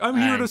is like, I'm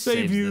here to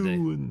save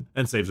you,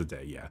 and saves the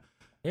day,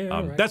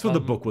 right. That's what the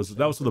book was.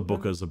 That was what the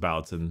book was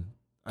about. And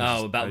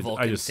about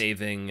Vulkan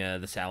saving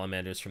the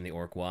Salamanders from the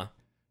Orc-Wa.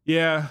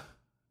 Yeah.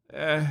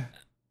 I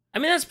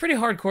mean, that's pretty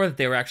hardcore that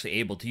they were actually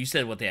able to. You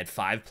said they had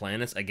 5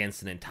 planets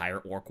against an entire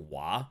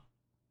Orc-Wa?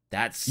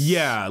 That's...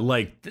 Yeah,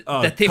 like...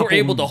 that they were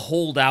able to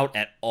hold out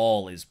at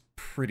all is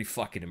pretty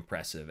fucking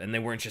impressive, and they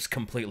weren't just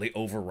completely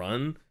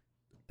overrun.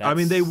 I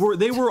mean, they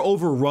were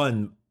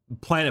overrun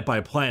planet by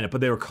planet,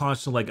 but they were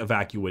constantly like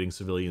evacuating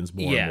civilians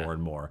more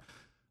and more.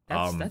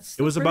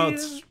 It was about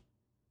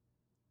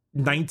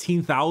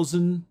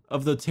 19,000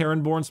 of the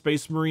Terran-born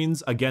Space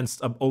Marines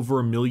against over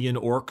 1 million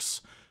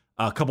orcs,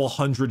 a couple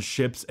hundred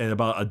ships, and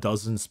about a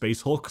dozen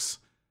space hulks.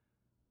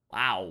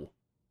 Wow.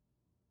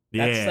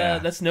 Yeah,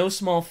 that's no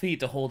small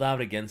feat to hold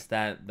out against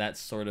that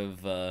sort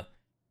of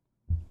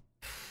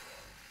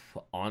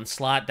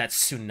onslaught, that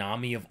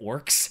tsunami of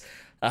orcs.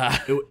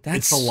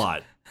 It's a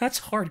lot. That's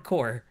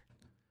hardcore.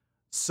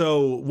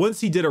 So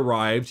once he did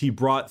arrive, he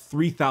brought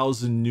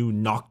 3,000 new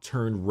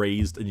Nocturne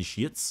raised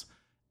initiates,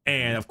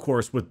 and of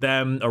course, with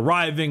them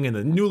arriving and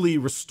the newly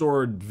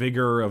restored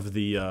vigor of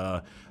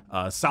the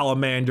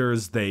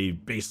Salamanders, they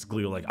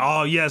basically were like,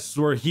 "Oh yes,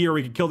 we're here.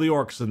 We can kill the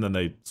orcs," and then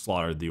they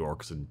slaughtered the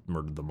orcs and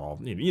murdered them all.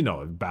 You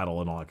know,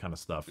 battle and all that kind of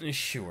stuff.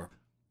 Sure.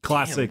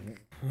 Classic.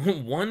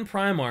 Damn. One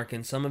Primarch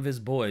and some of his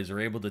boys are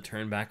able to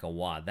turn back a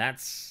wad.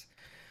 That's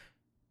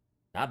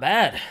not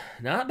bad.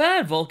 Not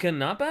bad, Vulkan.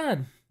 Not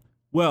bad.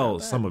 Well,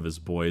 some of his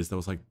boys. That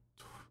was like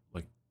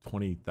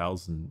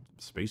 20,000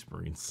 Space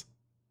Marines.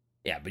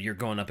 Yeah, but you're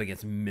going up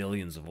against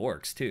millions of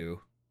orcs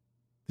too.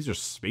 These are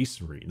Space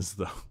Marines,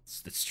 though.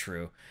 That's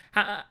true.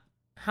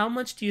 How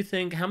much do you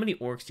think? How many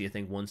orcs do you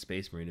think one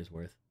Space Marine is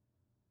worth?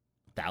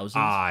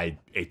 Thousands?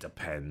 It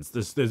depends.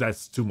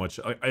 That's too much.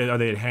 Are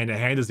they hand to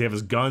hand? Does he have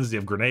his guns? Does he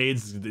have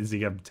grenades? Does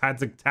he have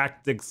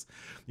tactics?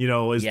 You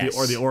know, Yes.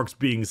 the orcs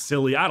being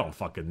silly? I don't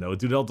fucking know,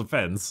 dude. It all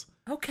depends.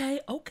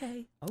 Okay.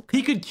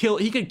 He could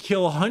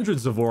kill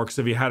hundreds of orcs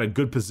if he had a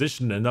good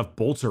position and enough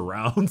bolter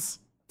rounds.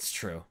 It's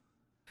true.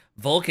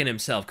 Vulkan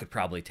himself could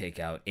probably take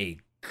out a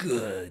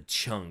good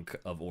chunk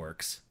of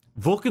orcs.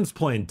 Vulcan's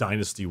playing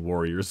Dynasty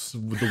Warriors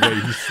with the way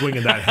he's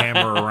swinging that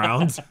hammer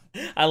around.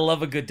 I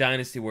love a good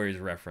Dynasty Warriors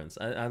reference.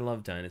 I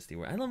love Dynasty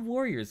Warriors. I love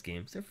Warriors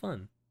games. They're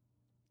fun.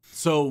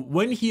 So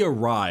when he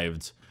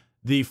arrived,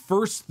 the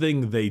first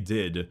thing they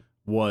did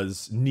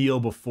was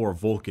kneel before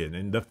Vulcan.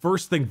 And the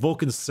first thing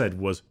Vulcan said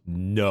was,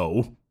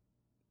 no.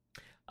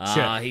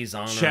 He's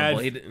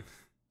honorable.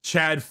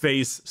 Chad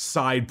face,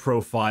 side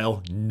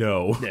profile,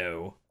 no.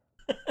 No.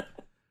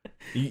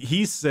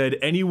 He said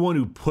anyone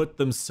who put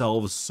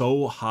themselves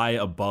so high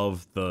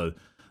above the,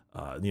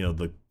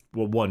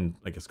 one,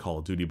 I guess, Call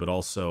of Duty, but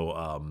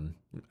also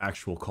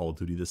actual Call of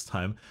Duty this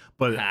time,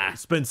 but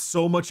spent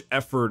so much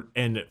effort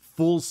and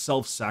full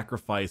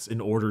self-sacrifice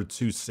in order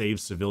to save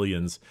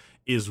civilians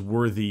is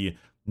worthy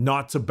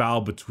not to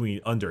bow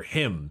under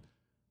him.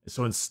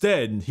 So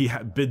instead, he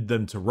bid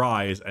them to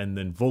rise, and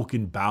then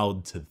Vulcan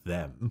bowed to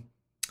them.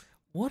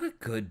 What a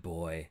good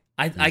boy.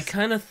 I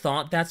kind of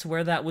thought that's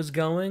where that was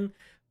going.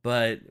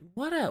 But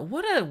what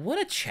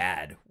a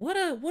Chad. What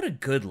a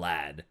good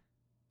lad.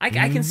 I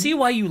can see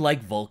why you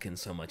like Vulcan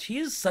so much. He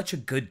is such a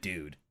good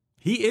dude.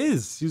 He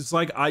is. He's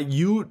like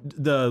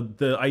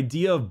the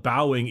idea of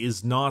bowing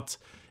is not,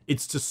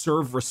 it's to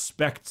serve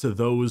respect to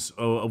those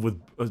with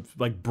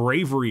like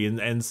bravery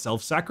and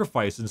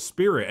self-sacrifice and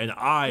spirit, and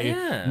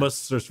I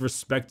must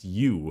respect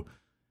you.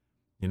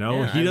 You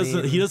know, he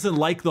doesn't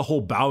like the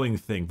whole bowing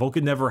thing.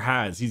 Vulcan never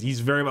has.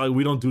 He's very like,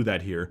 we don't do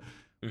that here.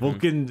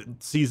 Vulcan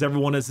sees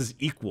everyone as his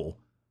equal.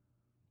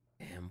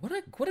 Damn, what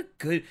a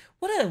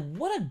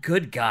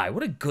good guy.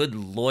 What a good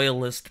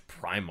loyalist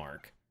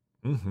Primarch.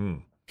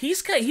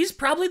 He's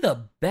probably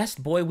the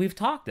best boy we've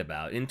talked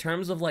about in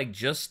terms of like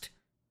just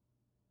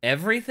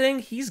everything.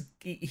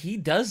 He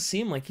does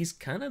seem like he's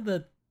kind of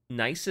the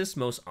nicest,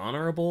 most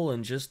honorable,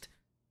 and just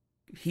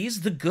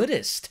he's the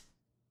goodest.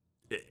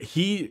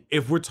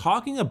 If we're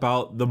talking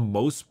about the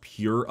most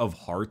pure of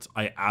heart,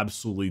 I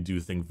absolutely do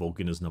think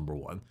Vulcan is number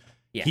one.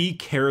 Yeah. He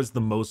cares the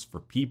most for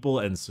people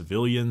and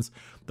civilians.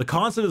 The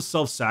concept of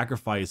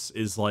self-sacrifice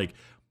is like,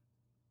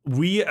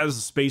 we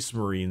as Space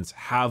Marines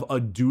have a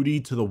duty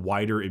to the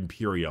wider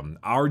Imperium.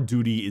 Our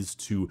duty is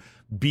to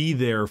be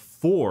there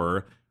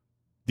for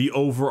the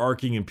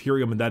overarching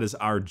Imperium, and that is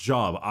our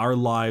job. Our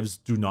lives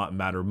do not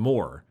matter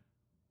more.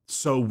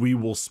 So we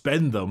will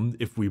spend them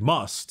if we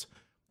must.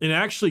 And it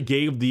actually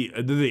gave the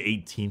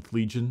 18th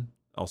Legion,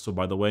 also,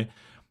 by the way,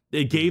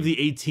 it gave the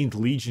 18th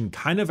Legion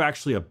kind of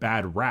actually a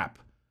bad rap.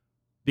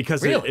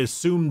 Because it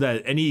assumed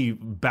that any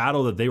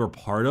battle that they were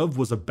part of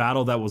was a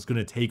battle that was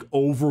going to take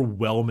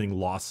overwhelming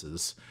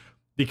losses.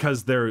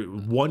 Because their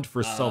want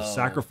for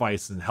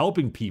self-sacrifice and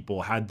helping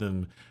people had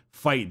them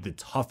fight the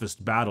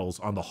toughest battles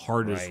on the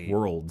hardest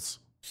worlds.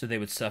 So they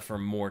would suffer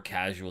more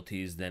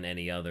casualties than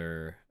any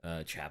other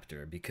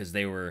chapter because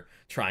they were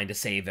trying to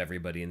save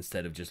everybody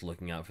instead of just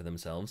looking out for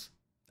themselves.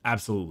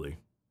 Absolutely.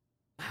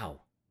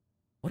 Wow.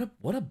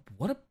 What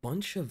a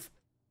bunch of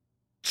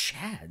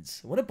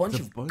Chads. What a bunch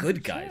of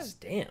good guys.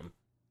 Damn.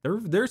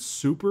 They're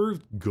super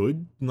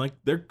good. Like,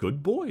 they're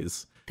good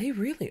boys. They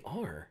really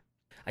are.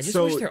 I just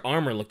wish their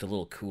armor looked a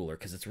little cooler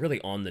because it's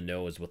really on the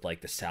nose with like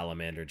the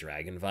salamander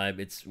dragon vibe.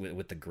 It's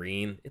with the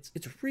green. It's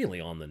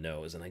really on the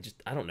nose, and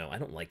I don't know. I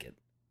don't like it.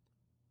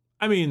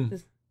 I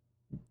mean,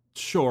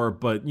 sure,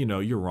 but you know,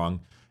 you're wrong.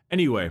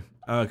 Anyway,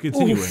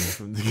 continuing.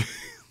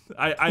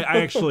 I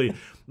actually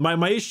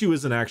my issue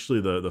isn't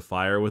actually the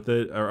fire with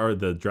it or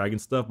the dragon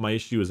stuff. My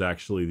issue is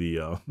actually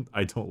the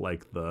I don't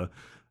like the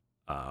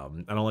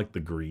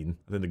green.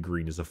 I think the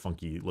green is a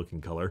funky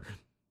looking color.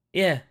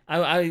 Yeah,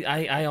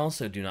 I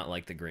also do not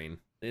like the green.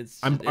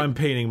 I'm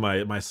painting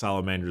my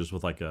salamanders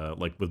with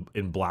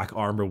in black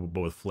armor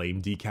but with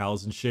flame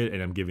decals and shit,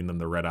 and I'm giving them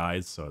the red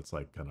eyes, so it's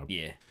like kind of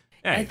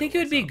I think it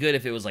would be good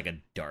if it was like a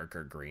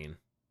darker green.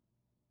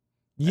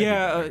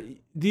 Yeah,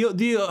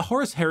 the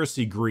Horus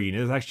Heresy green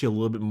is actually a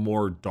little bit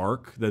more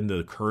dark than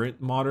the current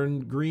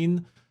modern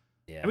green.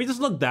 Yeah. I mean, it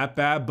doesn't look that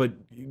bad, but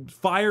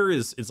fire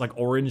it's like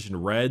orange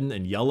and red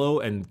and yellow,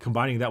 and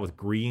combining that with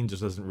green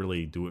just doesn't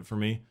really do it for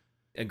me.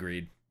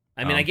 Agreed.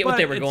 I mean, I get what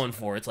they were going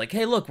for. It's like,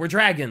 hey, look, we're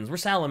dragons, we're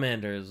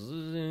salamanders,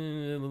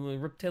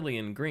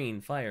 reptilian,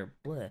 green, fire,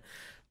 blah.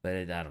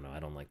 But I don't know. I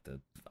don't like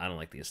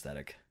the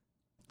aesthetic.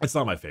 It's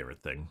not my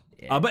favorite thing.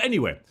 Yeah. But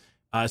anyway,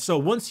 so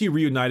once he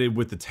reunited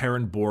with the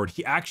Terran board,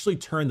 he actually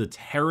turned the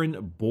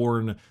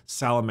Terran-born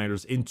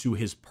salamanders into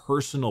his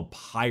personal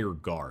pyre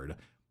guard.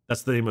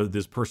 That's the name of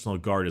this personal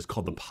guard. Is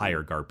called the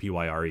Pyre Guard,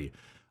 Pyre.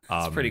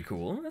 That's pretty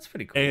cool. That's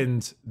pretty cool.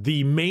 And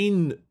the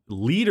main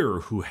leader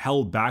who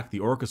held back the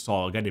Orc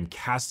Assault, a guy named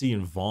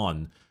Cassian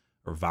Vaughn,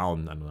 or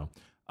Vaughn, I don't know.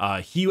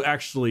 he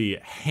actually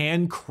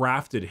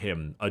handcrafted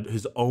him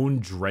his own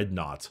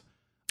dreadnought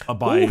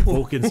by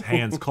Vulcan's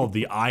hands called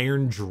the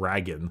Iron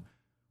Dragon.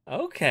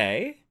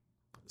 Okay.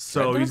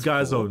 So he's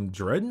got his own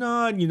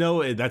dreadnought, you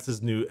know, that's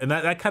his new, and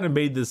that kind of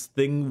made this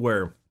thing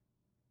where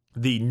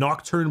the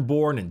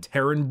Nocturne-born and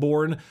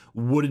Terran-born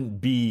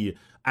wouldn't be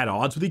at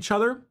odds with each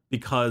other,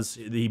 because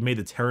he made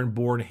the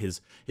Terran-born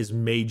his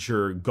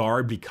major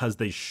guard because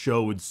they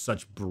showed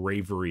such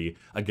bravery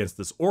against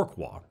this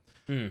Orc-Wa.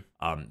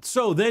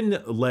 So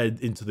then led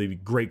into the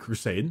Great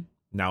Crusade.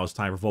 Now it's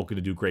time for Vulcan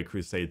to do Great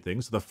Crusade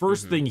things. So the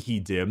first thing he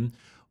did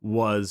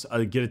was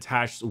get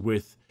attached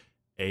with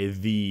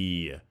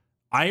the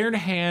Iron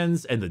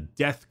Hands and the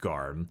Death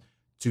Guard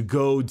to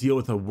go deal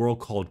with a world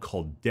called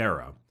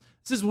Caldera.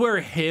 This is where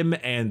him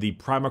and the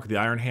Primarch of the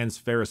Iron Hands,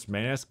 Ferrus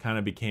Manus, kind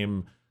of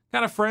became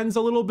friends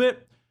a little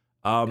bit.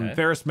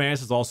 Ferrus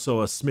Manus is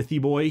also a smithy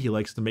boy. He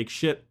likes to make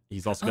shit.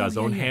 He's also got his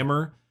own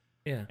hammer.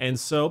 Yeah. And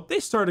so they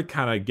started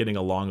kind of getting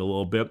along a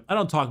little bit. I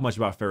don't talk much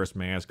about Ferrus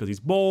Manus because he's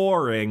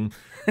boring,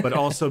 but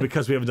also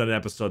because we haven't done an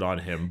episode on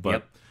him.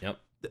 But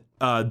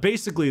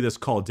basically, this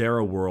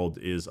Caldera world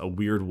is a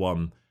weird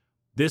one.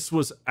 This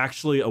was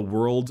actually a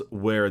world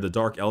where the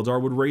Dark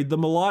Eldar would raid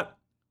them a lot,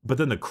 but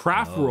then the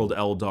Craft World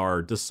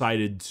Eldar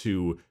decided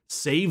to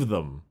save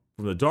them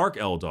from the Dark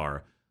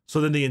Eldar. So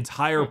then the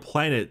entire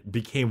planet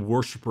became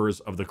worshippers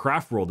of the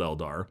Craft World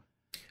Eldar.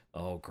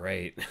 Oh,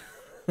 great.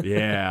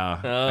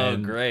 Yeah.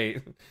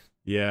 Great.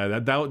 Yeah,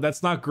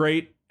 that's not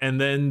great. And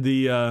then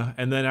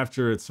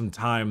after some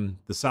time,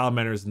 the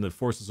Salamanders and the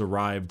forces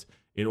arrived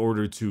in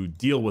order to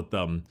deal with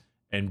them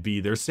and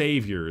be their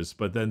saviors.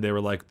 But then they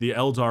were like, the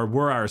Eldar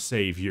were our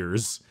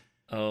saviors.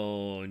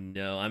 Oh,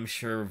 no. I'm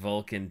sure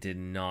Vulcan did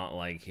not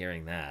like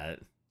hearing that.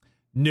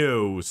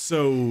 No.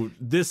 So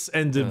this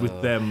ended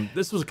with them.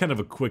 This was kind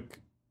of a quick...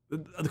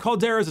 The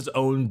Caldera is its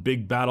own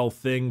big battle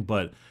thing,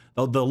 but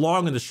the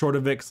long and the short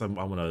of it, because I'm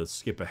going to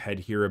skip ahead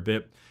here a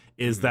bit,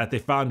 is that they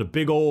found a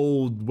big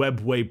old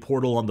webway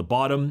portal on the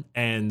bottom,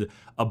 and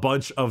a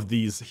bunch of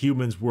these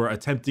humans were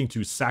attempting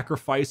to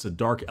sacrifice a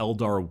Dark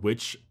Eldar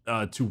witch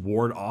to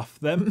ward off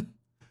them.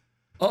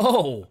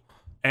 Oh!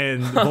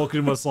 And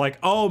Vulcan was like,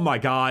 oh my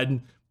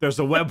god, there's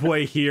a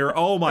webway here.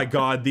 Oh my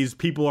god, these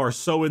people are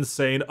so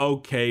insane.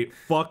 Okay,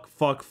 fuck.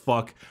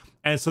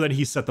 And so then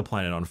he set the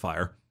planet on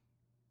fire.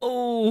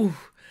 Oh,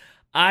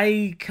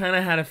 I kind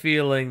of had a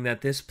feeling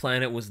that this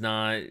planet was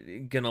not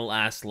gonna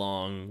last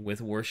long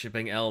with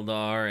worshipping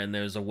Eldar, and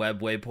there's a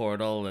webway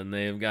portal, and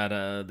they've got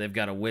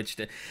a witch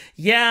to...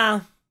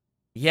 And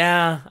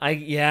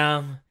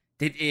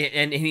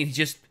he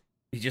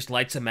just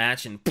lights a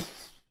match and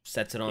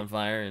sets it on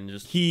fire and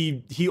just...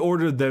 He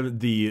ordered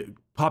the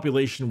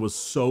population was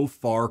so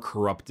far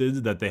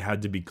corrupted that they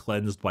had to be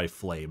cleansed by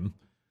flame.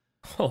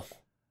 Oh.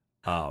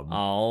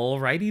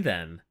 Alrighty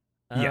then.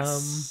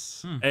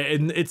 Yes.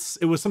 And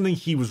it was something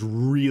he was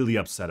really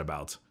upset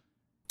about.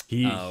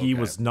 He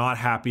was not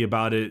happy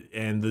about it,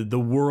 and the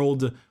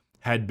world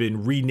had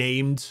been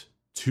renamed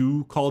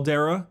to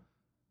Caldera.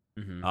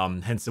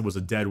 Hence it was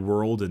a dead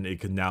world, and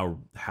it could now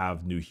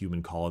have new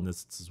human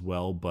colonists as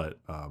well, but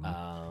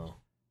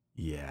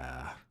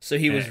yeah. So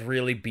he was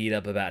really beat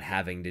up about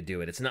having to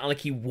do it. It's not like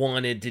he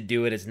wanted to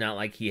do it. It's not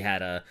like he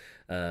had a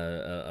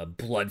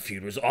blood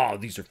feud. It was, oh,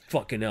 these are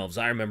fucking elves.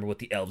 I remember what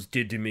the elves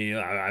did to me.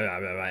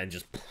 And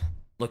just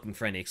looking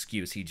for any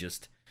excuse. He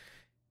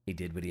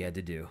did what he had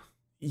to do.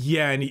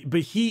 Yeah,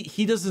 but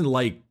he doesn't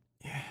like...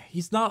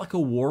 He's not like a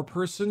war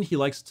person. He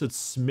likes to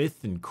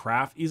smith and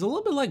craft. He's a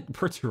little bit like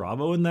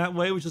Perturabo in that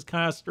way, which is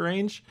kind of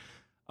strange.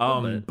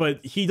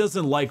 But he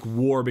doesn't like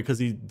war because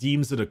he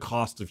deems it a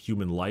cost of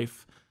human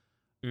life.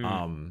 There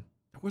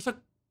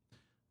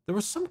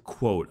was some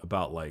quote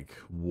about like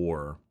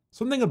war.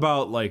 Something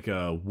about like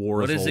war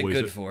what is it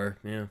always... good for?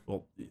 Yeah.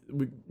 Well,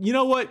 you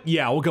know what?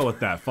 Yeah, we'll go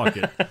with that. Fuck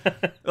it.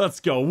 Let's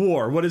go.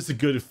 War. What is it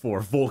good for?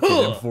 Vulcan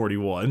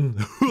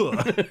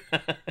M41.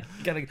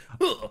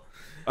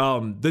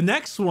 The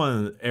next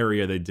one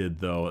area they did,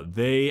 though,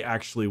 they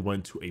actually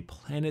went to a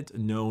planet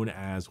known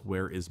as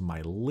Where Is My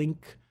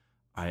Link?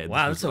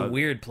 Wow, that's a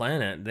weird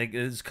planet.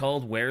 It's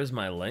called Where Is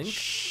My Link?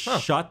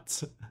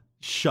 Shut.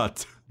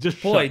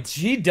 Just boy, shut.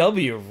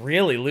 GW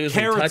really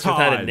losing touch with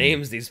how to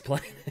names these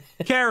planets.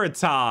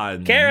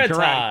 Keraton,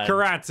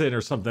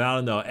 or something. I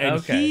don't know.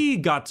 And he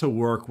got to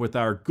work with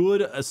our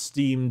good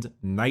esteemed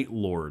Night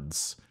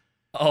Lords.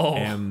 Oh,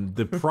 and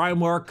the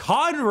Primarch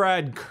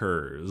Conrad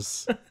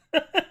Kurz.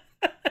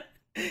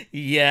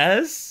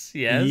 Yes.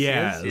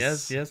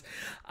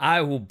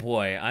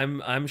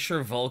 I'm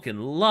sure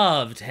Vulcan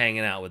loved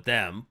hanging out with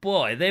them.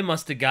 Boy, they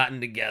must have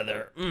gotten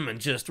together and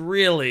just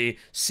really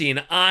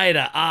seen eye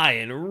to eye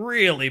and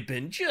really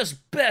been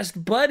just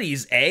best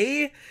buddies,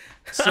 eh?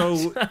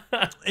 So,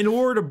 in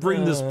order to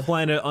bring this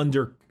planet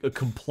under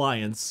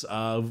compliance,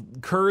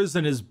 Kurz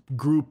and his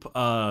group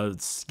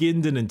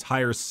skinned an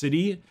entire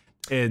city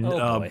and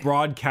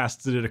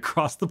broadcasted it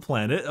across the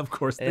planet. Of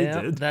course they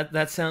did.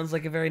 That sounds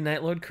like a very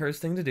Night Lord Curse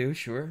thing to do.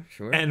 Sure.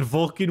 And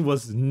Vulcan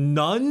was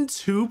none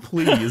too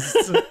pleased.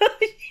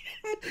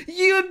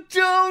 You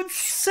don't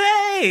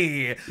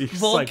say! It's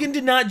Vulkan like-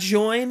 did not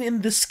join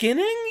in the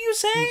skinning, you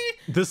say?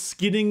 The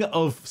skinning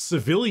of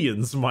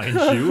civilians, mind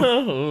you.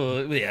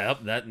 Oh,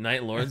 yep, that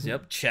Night Lords,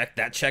 yep,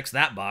 checks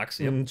that box,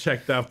 yep.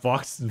 Check that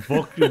box. And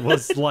Vulcan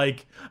was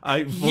like,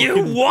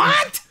 You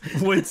what?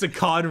 went to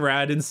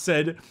Conrad and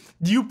said,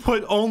 "You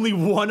put only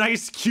one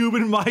ice cube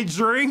in my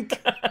drink."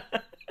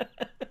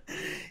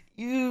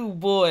 You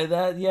boy,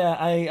 that yeah,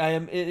 I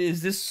am.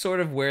 Is this sort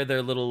of where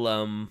their little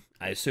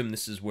I assume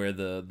this is where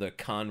the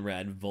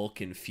Conrad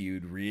Vulcan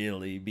feud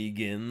really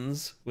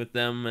begins with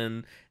them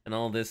and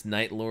all this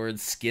Night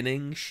Lords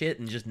skinning shit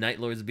and just Night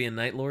Lords being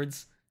Night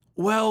Lords.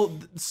 Well,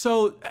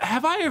 so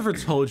have I ever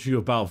told you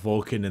about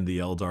Vulcan and the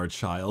Eldar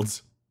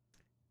Child?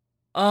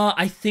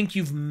 I think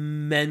you've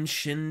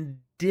mentioned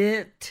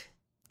it.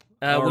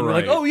 When we're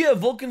Alright. like, oh yeah,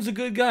 Vulcan's a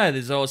good guy.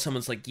 There's always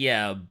someone's like,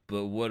 yeah,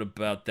 but what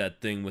about that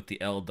thing with the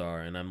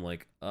Eldar? And I'm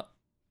like, I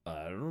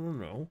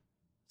don't know.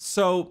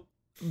 So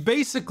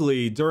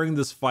basically, during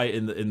this fight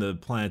in the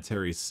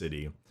planetary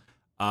city,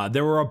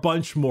 there were a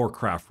bunch more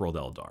Craft World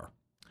Eldar,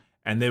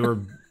 and they were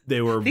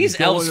These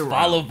going elves around.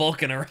 follow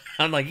Vulcan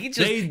around like he's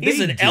They an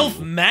do. elf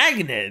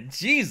magnet.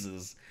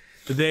 Jesus.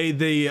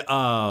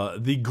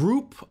 The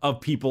group of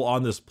people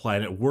on this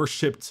planet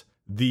worshipped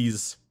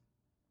these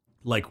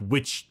like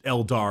witch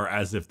Eldar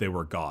as if they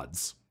were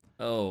gods.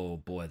 Oh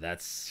boy,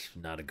 that's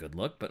not a good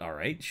look, but all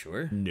right,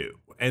 sure. No.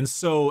 And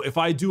so if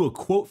I do a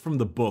quote from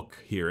the book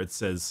here, it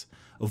says,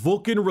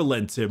 "Vulcan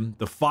relented,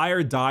 the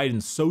fire died,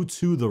 and so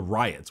too the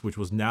riot, which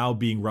was now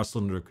being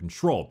wrestled under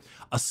control.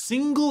 A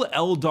single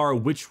Eldar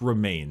witch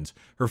remained,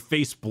 her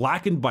face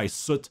blackened by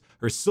soot,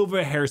 her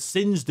silver hair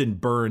singed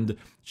and burned.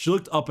 She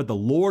looked up at the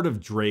Lord of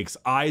Drakes,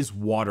 eyes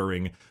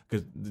watering,"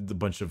 because a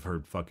bunch of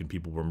her fucking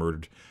people were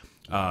murdered.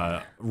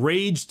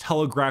 Rage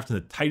telegraphed in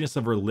the tightness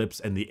of her lips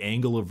and the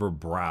angle of her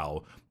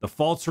brow. The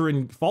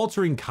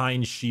faltering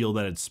kind shield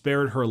that had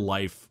spared her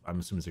life, I'm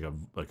assuming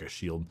it's like a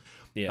shield,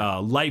 Yeah.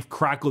 life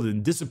crackled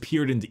and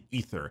disappeared into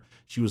ether.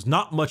 She was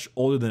not much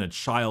older than a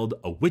child,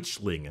 a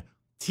witchling.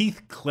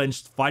 Teeth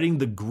clenched, fighting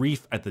the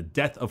grief at the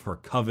death of her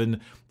coven.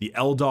 The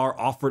Eldar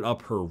offered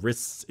up her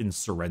wrists in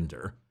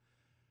surrender.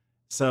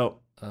 So,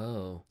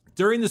 Oh.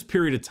 during this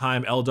period of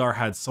time, Eldar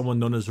had someone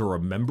known as a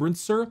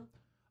remembrancer.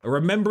 A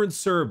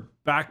remembrancer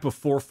back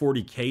before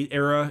 40k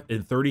era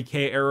and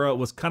 30k era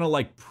was kind of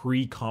like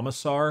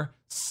pre-commissar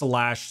 /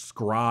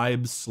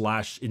 scribe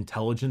 /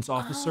 intelligence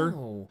officer.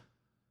 Oh.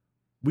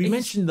 We Is-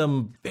 mentioned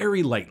them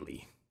very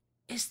lightly.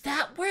 Is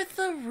that where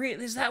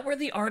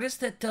the artist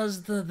that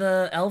does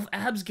the elf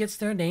abs gets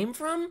their name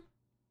from?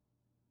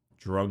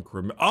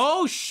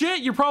 Oh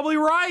shit, you're probably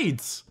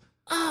right.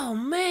 Oh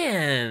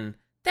man.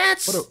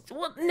 That's What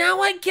well, now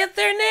I get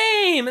their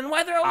name and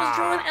why they're always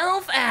drawing Ah.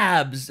 elf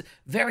abs.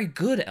 Very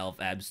good elf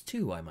abs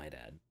too, I might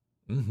add.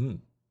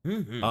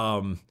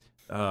 Mm-hmm.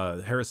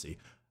 Heresy.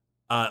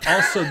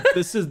 Also,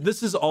 this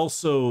is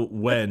also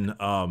when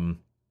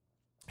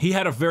he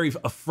had a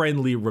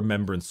friendly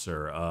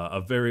remembrancer,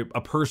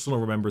 a personal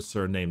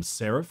remembrancer named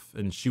Seraph,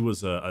 and she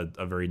was a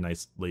very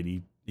nice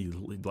lady. He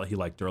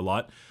liked her a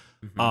lot.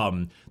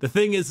 The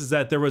thing is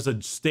that there was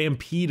a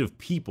stampede of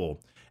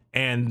people,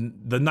 and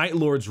the Night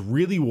Lords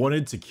really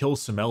wanted to kill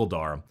some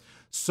Eldar,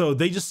 so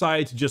they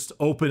decided to just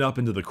open up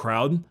into the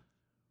crowd.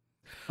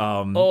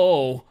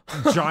 Oh.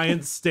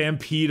 Giant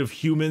stampede of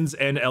humans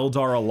and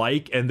Eldar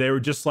alike, and they were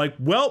just like,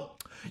 well,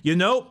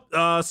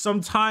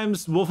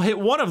 sometimes we'll hit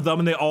one of them,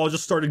 and they all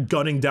just started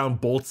gunning down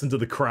bolts into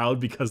the crowd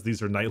because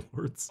these are Night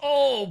Lords.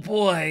 Oh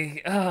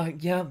boy.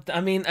 Yeah, I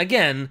mean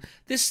again,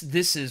 this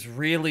is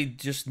really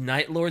just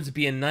Night Lords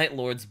being Night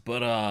Lords,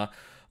 but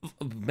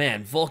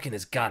man, Vulcan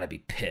has got to be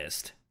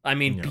pissed. I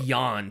mean,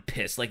 beyond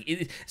pissed. Like,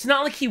 it's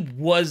not like he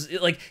was,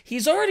 like,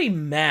 he's already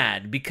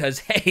mad because,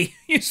 hey,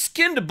 you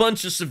skinned a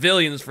bunch of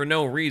civilians for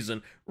no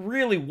reason.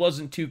 Really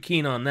wasn't too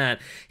keen on that.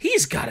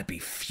 He's got to be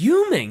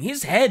fuming.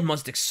 His head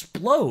must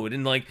explode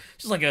and, like,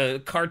 just like a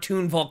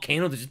cartoon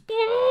volcano that just,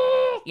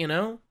 you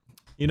know?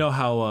 You know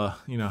how,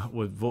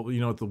 what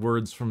the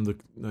words from the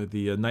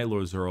Night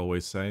Lords are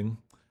always saying?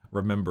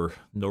 Remember,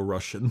 no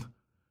Russian.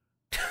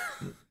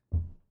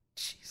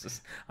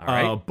 Jesus. All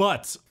right.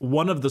 But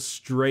one of the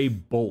stray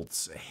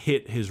bolts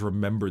hit his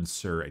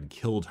remembrancer and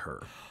killed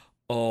her.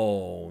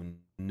 Oh,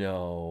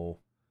 no.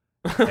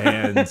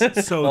 And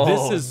so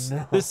Oh,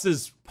 this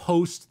is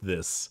post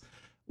this,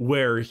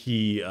 where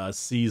he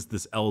sees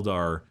this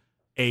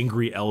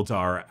angry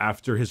Eldar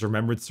after his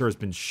remembrancer has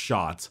been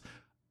shot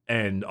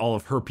and all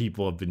of her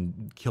people have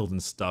been killed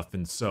and stuff.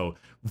 And so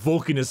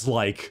Vulcan is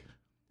like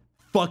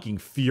fucking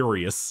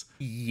furious.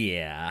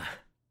 Yeah.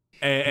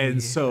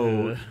 And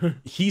so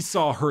he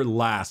saw her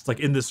last, like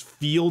in this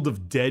field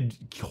of dead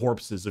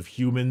corpses of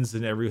humans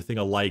and everything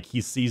alike.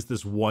 He sees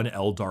this one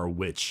Eldar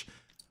witch.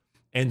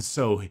 And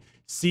so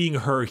seeing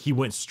her, he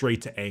went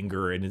straight to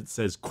anger. And it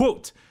says,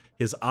 quote,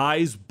 "His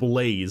eyes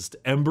blazed,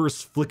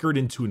 embers flickered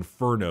into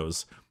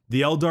infernos.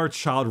 The Eldar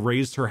child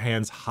raised her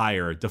hands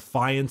higher,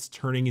 defiance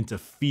turning into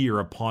fear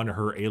upon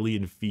her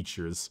alien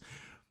features.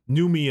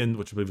 Numian,"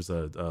 which I believe is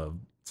a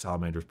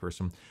Salamanders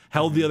person,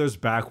 held the others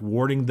back,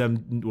 warning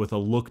them with a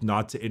look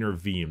not to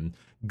intervene.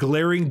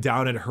 Glaring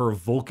down at her,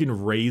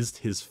 Vulkan raised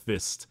his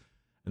fist.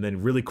 And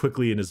then really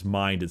quickly in his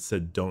mind, it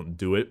said, don't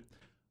do it.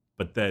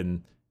 But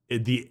then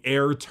the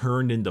air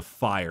turned into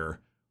fire.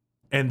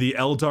 And the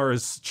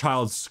Eldar's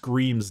child's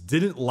screams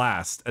didn't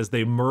last as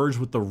they merged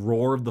with the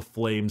roar of the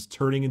flames,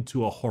 turning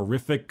into a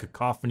horrific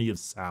cacophony of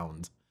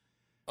sound.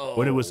 Oh.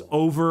 When it was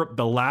over,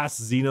 the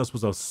last Xenos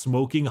was a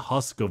smoking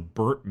husk of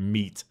burnt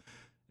meat.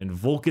 And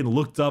Vulkan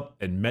looked up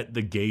and met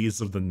the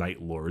gaze of the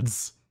Night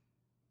Lords.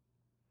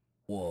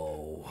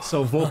 Whoa.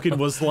 So Vulkan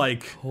was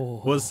like,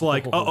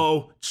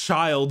 uh-oh,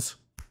 child.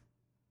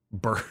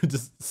 Burn,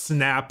 just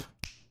snap.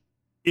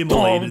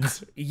 Immolated.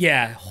 Bonk.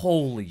 Yeah,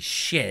 holy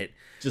shit.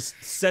 Just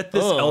set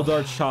this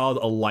Eldar child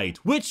alight,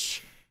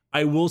 which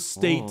I will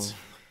state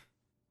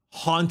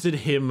haunted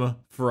him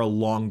for a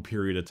long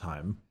period of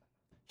time.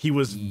 He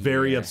was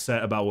very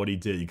upset about what he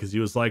did because he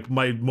was like,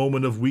 my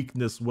moment of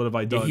weakness, what have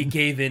I done? He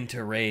gave in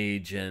to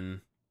rage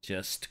and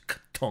just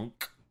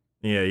tonk.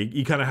 Yeah,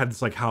 he kind of had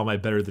this like, how am I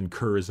better than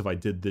Kurz if I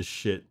did this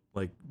shit?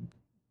 Like,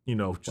 you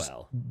know,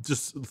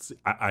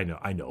 I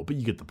know, but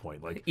you get the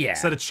point. Like,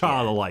 set a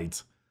child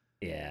alight.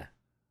 Yeah.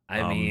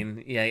 I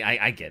mean,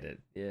 I get it.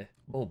 Yeah.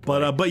 Oh,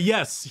 but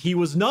yes, he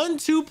was none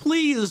too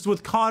pleased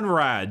with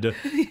Conrad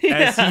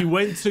as he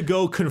went to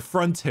go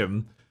confront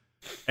him,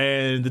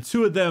 and the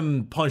two of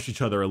them punched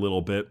each other a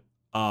little bit.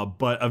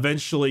 But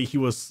eventually,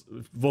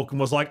 Vulkan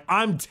was like,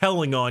 "I'm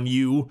telling on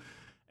you,"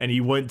 and he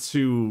went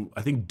to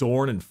I think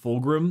Dorn and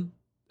Fulgrim.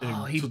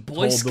 Oh, he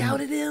Boy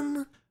Scouted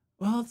him.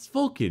 Well, it's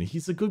Vulkan.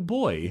 He's a good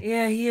boy.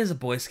 Yeah, he is a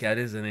Boy Scout,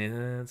 isn't he?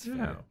 That's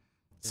fair.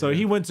 So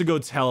he went to go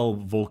tell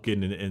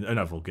Vulkan and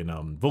not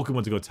Vulkan. Vulkan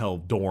went to go tell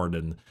Dorn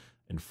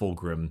and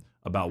Fulgrim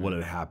about what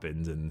had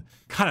happened and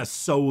kind of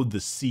sowed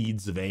the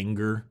seeds of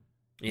anger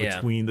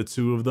between the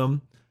two of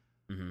them.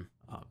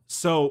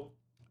 So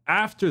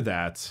after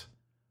that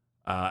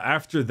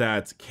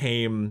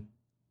came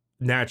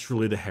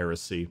naturally the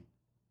Heresy.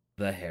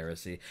 The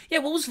Heresy. Yeah,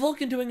 what was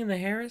Vulkan doing in the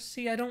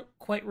Heresy? I don't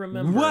quite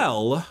remember.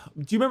 Well,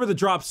 do you remember the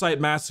drop site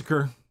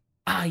massacre?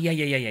 Ah,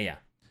 yeah.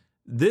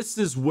 This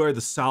is where the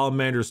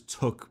Salamanders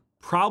took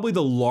probably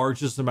the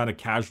largest amount of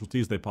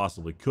casualties they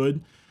possibly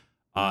could.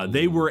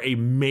 They were a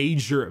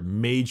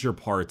major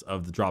part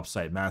of the drop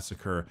site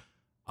massacre.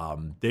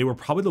 They were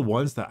probably the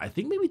ones that I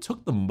think maybe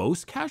took the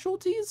most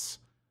casualties.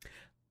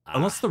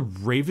 Unless the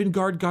Raven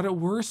Guard got it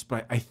worse,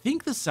 but I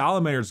think the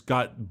Salamanders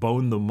got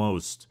boned the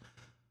most.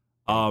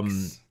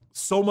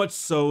 So much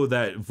so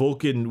that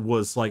Vulkan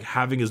was like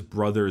having his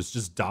brothers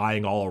just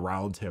dying all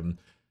around him.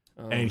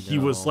 And he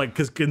was like,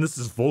 and this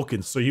is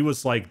Vulkan, so he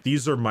was like,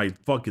 these are my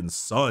fucking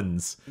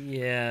sons.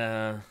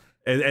 Yeah.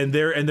 And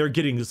they're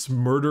getting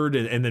murdered,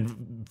 and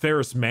then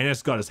Ferrus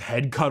Manus got his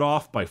head cut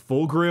off by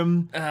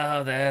Fulgrim.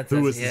 Oh,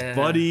 who was his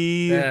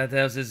buddy. That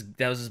was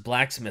his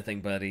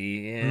blacksmithing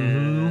buddy.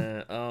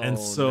 Yeah. Oh, and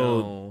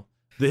so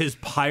his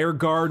Pyre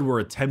Guard were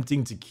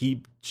attempting to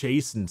keep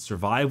chase and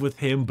survive with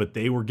him, but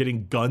they were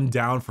getting gunned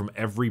down from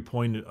every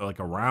point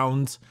like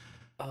around.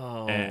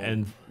 Oh.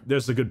 And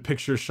there's a good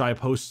picture Shai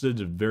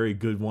posted, a very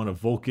good one of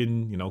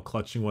Vulkan,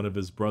 clutching one of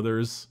his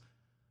brothers.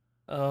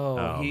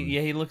 Oh,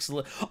 he looks.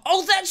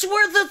 Oh, that's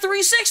where the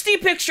 360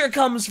 picture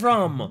comes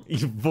from.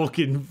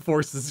 Vulkan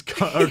forces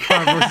Conrad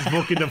versus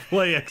Vulkan to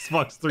play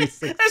Xbox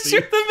 360. That's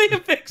where the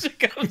meme picture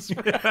comes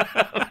from.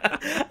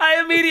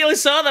 I immediately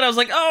saw that. I was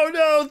like, oh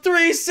no,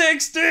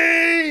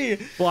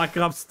 360! Black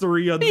Ops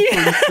 3 on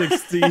the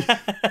 360.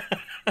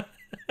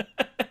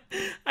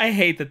 I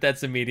hate that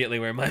that's immediately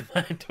where my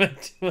mind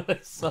went to when I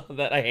saw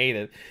that. I hate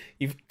it.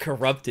 You've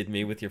corrupted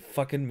me with your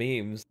fucking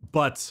memes.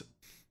 But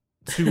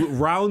to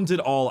round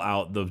it all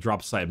out, the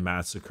drop site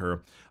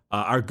massacre,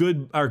 our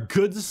good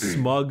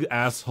smug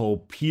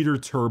asshole Peter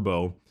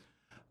Turbo,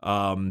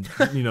 throw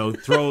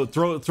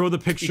the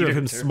picture Peter of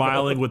him Turbo.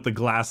 Smiling with the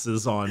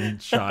glasses on,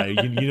 Shai.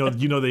 You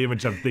know the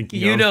image I'm thinking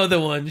of. You know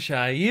the one,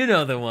 Shai. You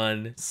know the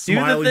one.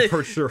 Smiling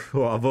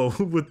Perpetual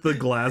with the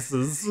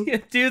glasses. Yeah,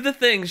 do the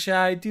thing,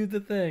 Shai. Do the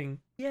thing.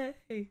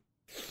 Yay.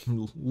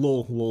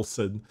 Lol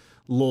said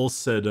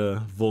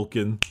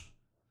Vulkan.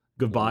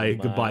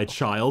 Goodbye,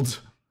 child.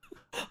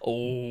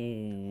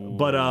 Oh.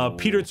 But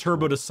Peter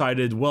Turbo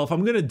decided, well, if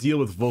I'm going to deal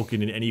with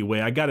Vulkan in any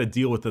way, I got to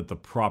deal with it the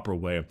proper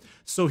way.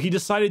 So he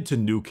decided to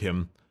nuke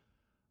him.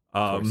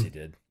 Of course he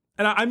did.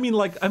 And I mean,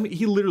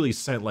 he literally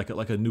sent like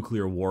a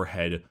nuclear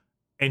warhead,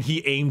 and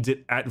he aimed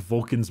it at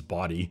Vulkan's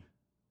body.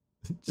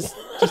 just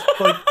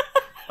like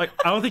I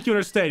don't think you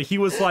understand. He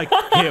was like,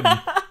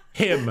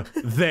 him,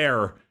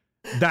 there,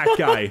 that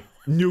guy,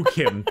 nuke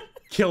him,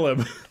 kill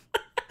him.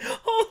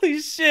 Holy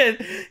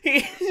shit.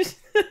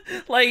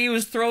 He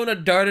was throwing a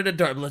dart at a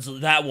dart.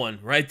 That one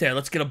right there.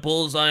 Let's get a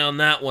bullseye on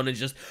that one and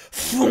just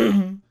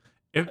boom.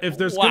 If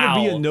there's gonna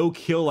be a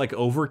no-kill like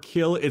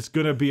overkill, it's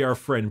gonna be our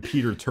friend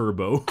Peter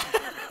Turbo.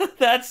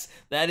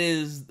 That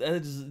is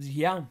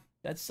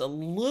that's a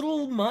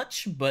little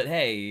much, but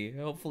hey,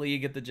 hopefully you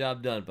get the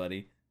job done,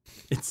 buddy.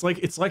 It's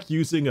like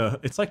using an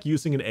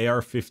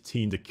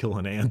AR-15 to kill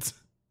an ant.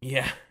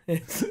 Yeah,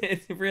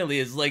 it really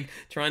is like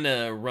trying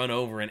to run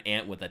over an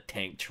ant with a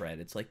tank tread.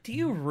 It's like, do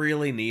you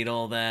really need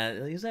all that?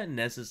 Is that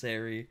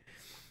necessary?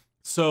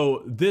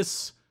 So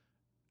this,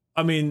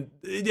 I mean,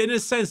 in a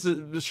sense,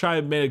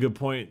 Shai made a good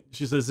point.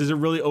 She says, is it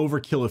really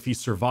overkill if he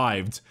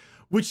survived?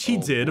 Which he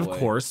Oh did, of boy.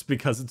 course,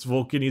 because it's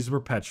Vulcan, he's a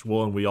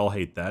perpetual, and we all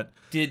hate that.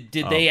 Did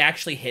they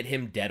actually hit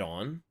him dead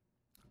on?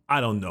 I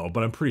don't know,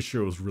 but I'm pretty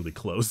sure it was really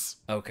close.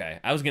 Okay,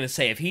 I was gonna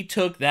say if he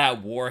took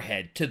that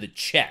warhead to the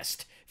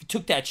chest, if he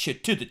took that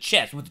shit to the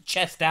chest with the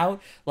chest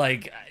out,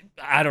 like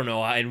I don't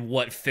know in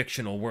what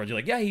fictional world you're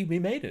like, yeah, he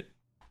made it.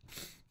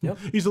 Yep.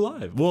 He's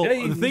alive. Well,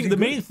 Yeah, the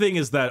main thing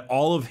is that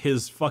all of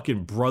his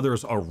fucking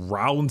brothers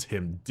around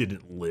him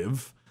didn't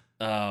live.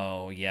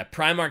 Oh yeah,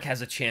 Primarch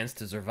has a chance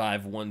to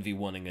survive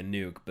 1v1ing a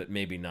nuke, but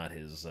maybe not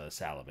his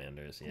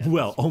salamanders. Yeah,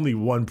 Well, only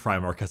one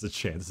Primarch has a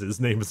chance. His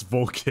name is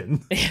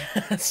Vulcan.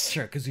 that's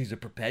true, because he's a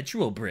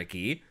perpetual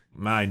bricky.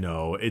 I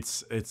know.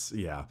 It's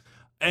yeah.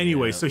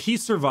 Anyway, Yeah. so he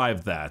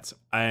survived that,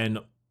 and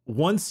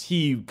once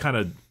he kind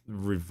of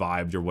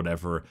revived or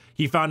whatever,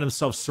 he found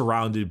himself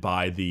surrounded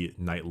by the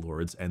Night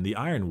Lords and the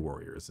Iron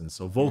Warriors, and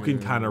so Vulcan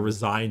kind of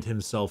resigned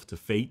himself to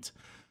fate.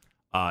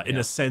 In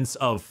a sense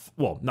of,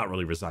 well, not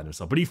really resigned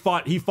himself, but he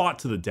fought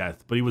to the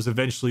death, but he was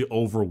eventually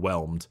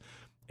overwhelmed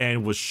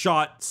and was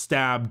shot,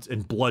 stabbed,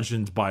 and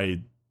bludgeoned by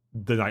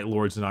the Night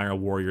Lords and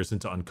Iron Warriors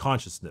into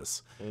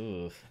unconsciousness.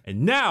 Oof.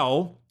 And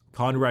now,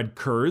 Conrad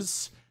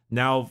Kurz,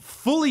 now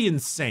fully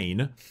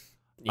insane,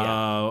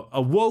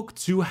 awoke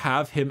to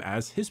have him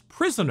as his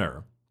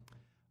prisoner.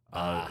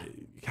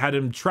 Had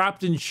him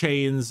trapped in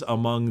chains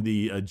among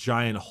the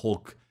giant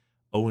Hulk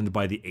owned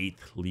by the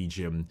 8th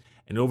Legion.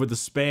 And over the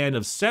span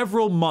of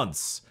several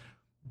months,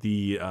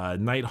 the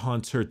Night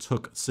Haunter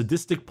took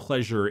sadistic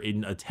pleasure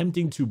in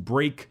attempting to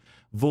break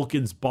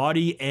Vulcan's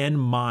body and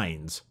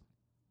mind.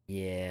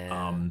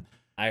 Yeah,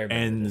 I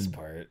remember this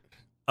part.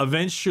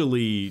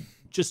 Eventually,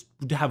 just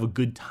to have a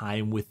good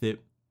time with it.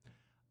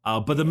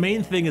 But the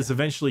main thing is,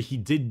 eventually, he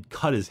did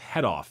cut his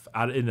head off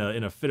out in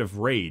a fit of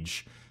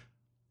rage,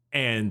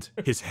 and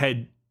his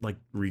head like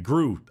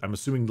regrew. I'm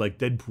assuming like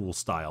Deadpool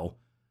style.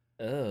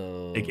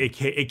 Oh.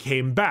 It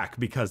came back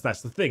because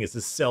that's the thing, is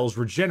his cells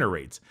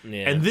regenerate.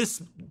 Yeah. And this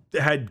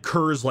had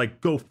Kurz like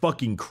go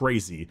fucking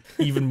crazy,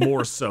 even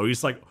more so.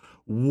 He's like,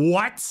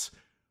 what?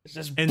 This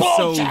is And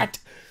bullshit!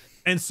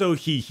 so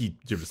he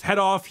took his head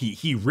off,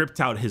 he ripped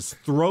out his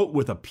throat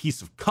with a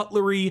piece of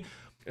cutlery,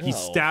 he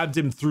stabbed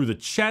him through the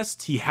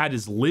chest, he had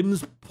his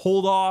limbs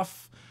pulled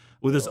off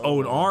with his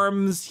own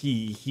arms,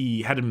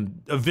 he had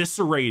him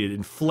eviscerated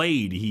and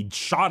flayed, he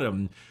shot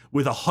him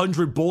with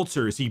 100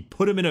 bolters. He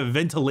put him in a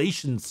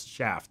ventilation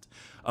shaft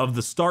of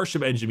the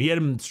Starship engine. He had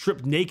him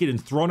stripped naked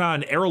and thrown out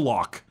an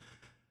airlock.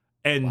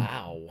 And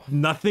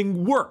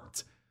nothing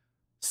worked.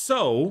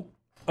 So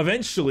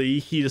eventually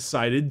he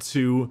decided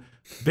to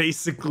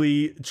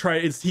basically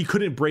he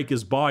couldn't break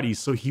his body,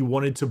 so he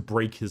wanted to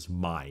break his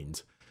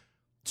mind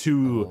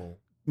to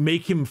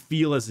make him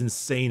feel as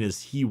insane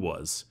as he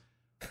was.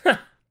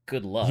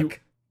 Good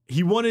luck.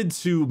 He wanted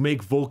to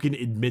make Vulcan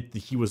admit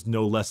that he was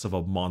no less of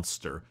a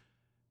monster.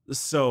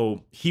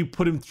 So he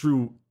put him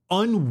through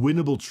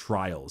unwinnable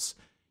trials.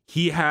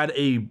 He had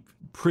a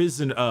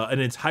prison, an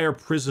entire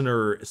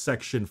prisoner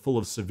section full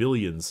of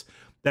civilians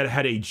that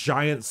had a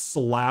giant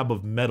slab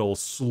of metal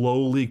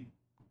slowly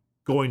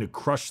going to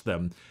crush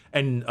them.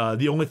 And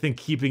the only thing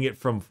keeping it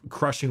from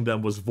crushing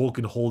them was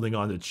Vulcan holding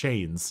on to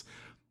chains,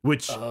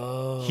 which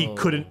he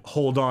couldn't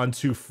hold on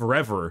to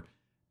forever.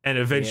 And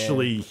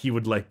eventually he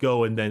would let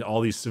go, and then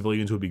all these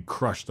civilians would be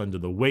crushed under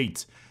the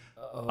weight.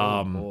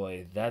 Oh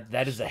boy,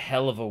 that is a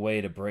hell of a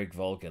way to break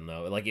Vulcan,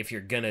 though. Like, if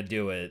you're gonna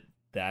do it,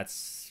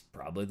 that's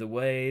probably the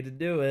way to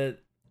do it.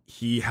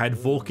 He had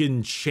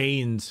Vulcan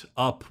chained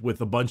up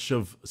with a bunch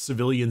of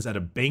civilians at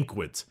a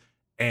banquet,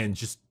 and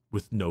just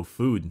with no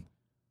food.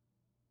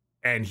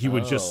 And he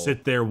would just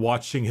sit there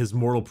watching his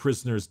mortal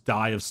prisoners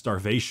die of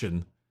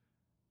starvation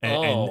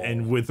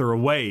and wither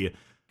away.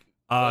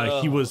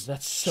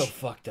 That's so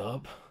fucked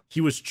up.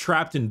 He was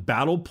trapped in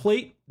battle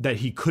plate that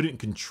he couldn't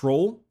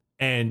control,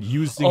 and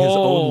using his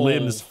own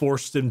limbs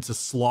forced him to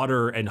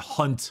slaughter and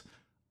hunt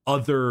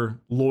other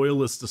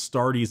loyalist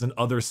Astartes and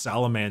other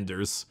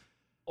Salamanders.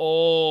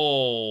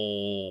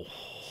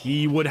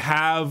 He would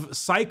have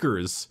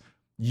Psychers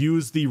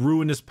use the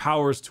ruinous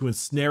powers to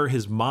ensnare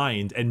his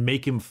mind and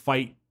make him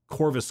fight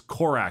Corvus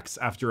Corax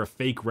after a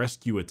fake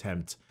rescue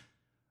attempt.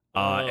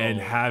 And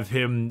have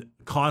him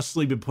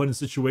constantly be put in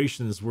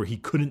situations where he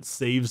couldn't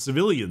save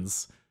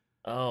civilians.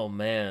 Oh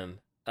man.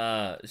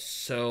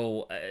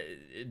 So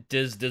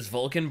does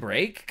Vulcan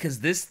break?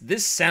 Because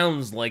this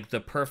sounds like the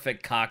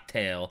perfect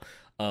cocktail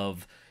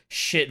of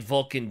shit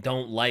Vulcan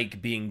don't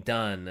like being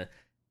done.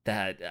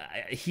 That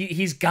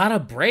he's gotta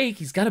break.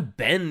 He's gotta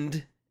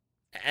bend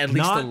at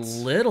least a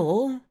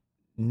little.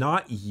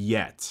 Not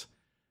yet.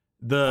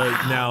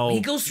 Now he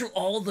goes through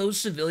all those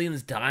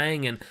civilians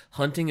dying and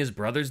hunting his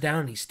brothers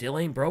down, and he still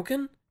ain't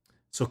broken.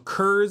 So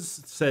Kurz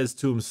says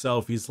to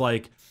himself, he's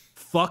like,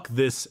 "Fuck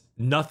this,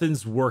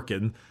 nothing's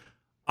working.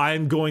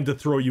 I'm going to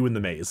throw you in the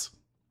maze."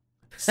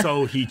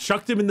 So he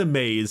chucked him in the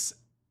maze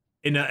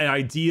in an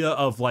idea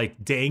of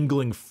like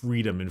dangling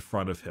freedom in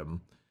front of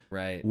him.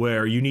 Right.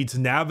 Where you need to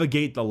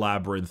navigate the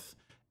labyrinth,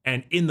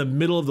 and in the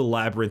middle of the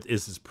labyrinth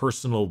is his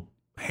personal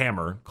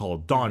hammer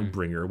called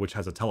Dawnbringer, which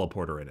has a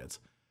teleporter in it.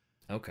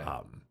 Okay.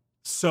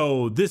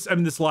 So this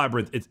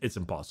labyrinth, it's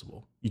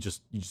impossible. You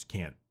just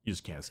can't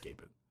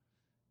escape it.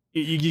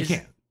 You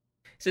can't.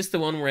 Is this the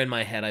one where in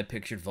my head I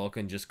pictured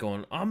Vulkan just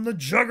going, "I'm the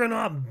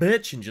Juggernaut,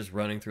 bitch," and just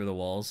running through the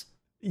walls?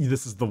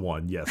 This is the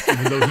one, yes.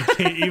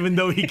 Even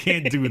though he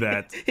can't do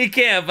that. He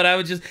can't, but I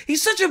would just,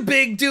 he's such a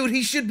big dude,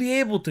 he should be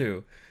able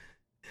to.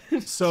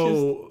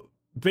 So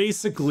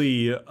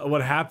basically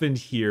what happened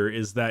here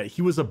is that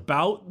he was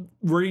about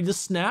ready to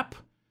snap,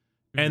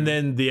 and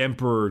then the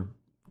Emperor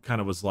kind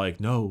of was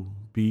like, "No,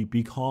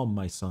 be calm,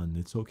 my son,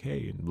 it's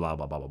okay," and blah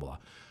blah blah blah blah.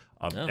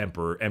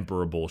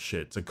 Emperor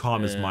bullshit to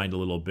calm his mind a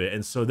little bit.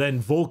 And so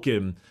then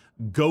Vulkan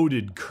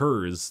goaded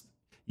Kurz,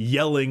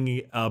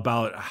 yelling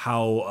about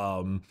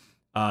how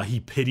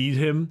he pitied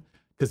him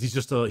because he's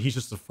just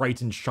a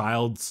frightened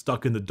child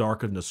stuck in the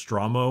dark of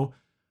Nostromo,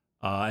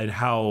 and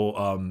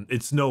how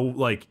it's no,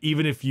 like,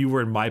 even if you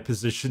were in my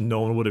position,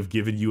 no one would have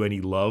given you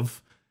any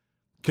love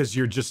because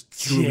you're just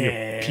truly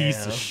a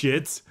piece of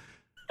shit.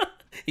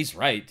 He's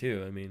right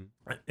too. I mean,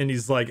 and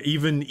he's like,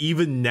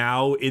 even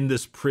now in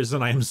this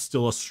prison, I am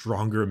still a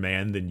stronger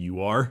man than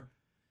you are.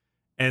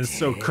 And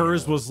so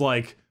Kurz was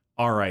like,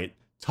 "All right,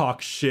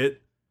 talk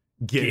shit,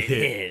 get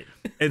hit."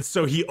 And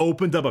so he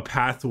opened up a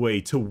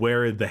pathway to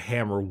where the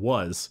hammer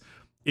was,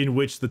 in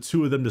which the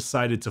two of them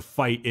decided to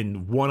fight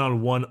in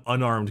one-on-one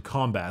unarmed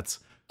combat.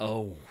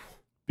 Oh,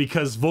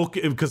 because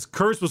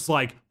Kurz was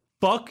like,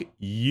 "Fuck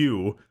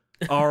you,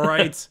 all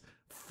right."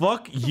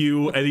 Fuck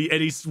you, and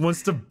he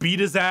wants to beat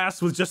his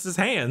ass with just his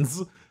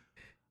hands.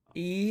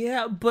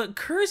 Yeah, but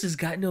Kurz has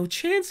got no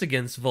chance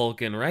against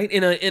Vulkan, right?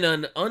 In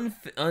an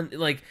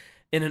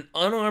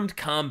unarmed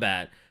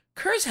combat,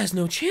 Kurz has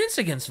no chance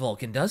against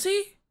Vulkan, does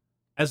he?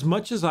 As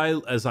much as I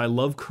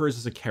love Kurz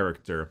as a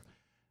character,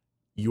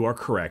 you are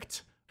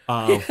correct.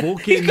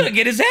 Vulkan, he's gonna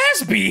get his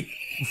ass beat.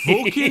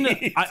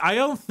 Vulkan, I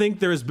don't think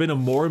there has been a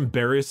more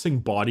embarrassing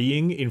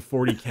bodying in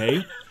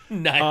 40K.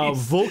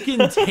 Nice.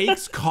 Vulkan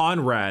takes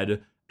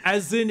Conrad,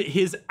 as in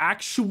his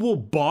actual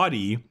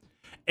body,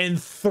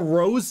 and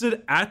throws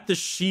it at the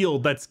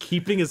shield that's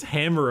keeping his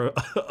hammer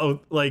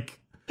like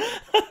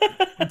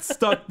it's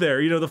stuck there,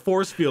 you know, the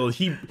force field.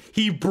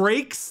 He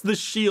breaks the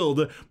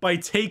shield by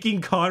taking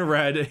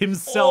Conrad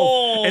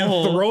himself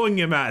and throwing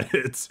him at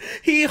it.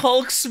 He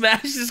Hulk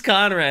smashes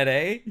Conrad,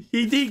 eh?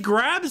 He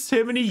grabs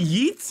him and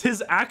he yeets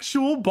his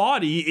actual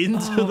body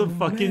into the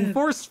fucking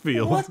force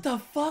field. What the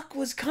fuck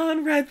was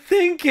Conrad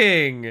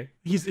thinking?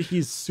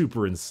 He's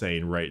super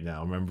insane right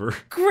now, remember?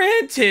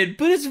 Granted,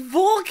 but it's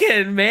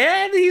Vulkan,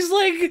 man.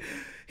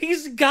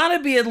 He's gotta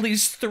be at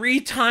least 3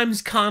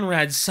 times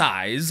Conrad's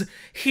size.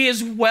 He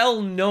is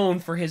well known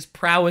for his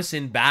prowess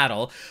in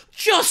battle.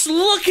 Just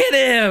look at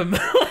him!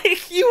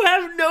 Like, you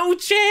have no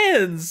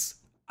chance!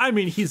 I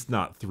mean, he's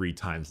not 3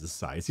 times the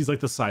size. He's like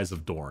the size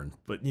of Dorn,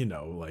 but you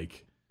know,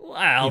 like...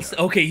 Well, you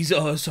know. Okay, he's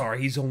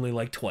only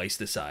like twice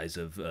the size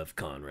of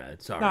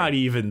Conrad. Sorry. Not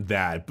even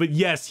that, but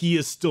yes, he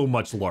is still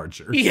much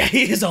larger. Yeah,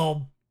 he is a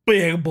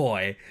big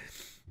boy.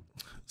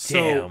 So,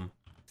 damn.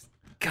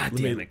 God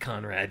damn it,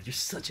 Conrad. You're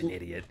such an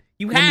idiot.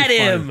 You had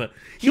him.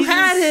 You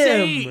had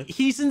him.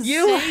 He's insane.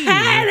 You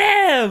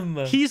had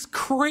him. He's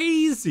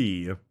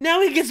crazy.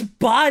 Now he gets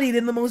bodied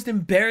in the most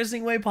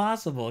embarrassing way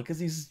possible because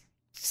he's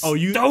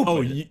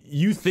stupid.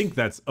 You think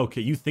that's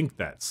okay. You think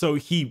that. So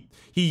he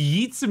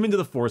yeets him into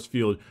the force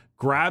field,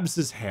 grabs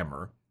his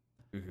hammer,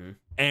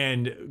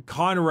 and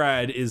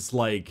Conrad is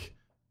like,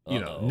 you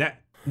know,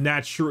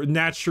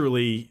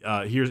 naturally.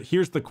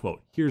 Here's the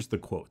quote. Here's the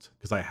quote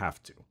because I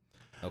have to.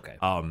 Okay.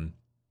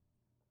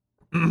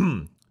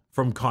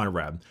 From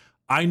Conrad.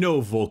 "I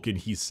know, Vulkan,"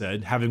 he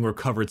said, having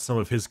recovered some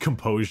of his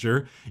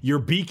composure. "Your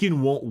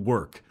beacon won't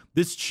work.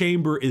 This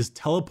chamber is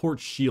teleport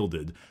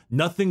shielded.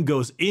 Nothing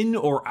goes in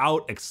or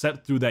out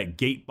except through that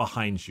gate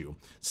behind you."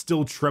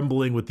 Still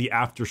trembling with the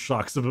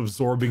aftershocks of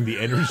absorbing the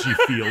energy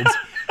field,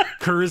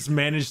 Kurz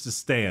managed to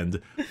stand.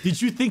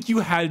 "Did you think you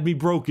had me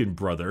broken,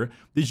 brother?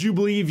 Did you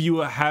believe you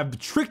have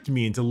tricked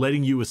me into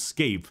letting you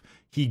escape?"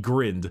 He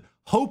grinned.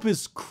 "Hope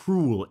is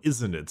cruel,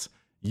 isn't it?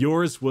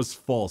 Yours was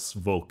false,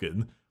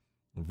 Vulkan."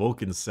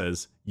 Vulkan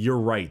says, "You're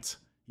right,"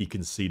 he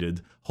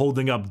conceded,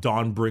 holding up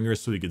Dawnbringer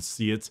so he could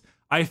see it.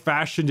 "I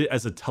fashioned it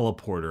as a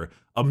teleporter,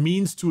 a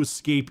means to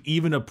escape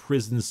even a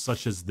prison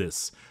such as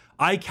this.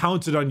 I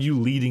counted on you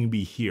leading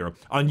me here,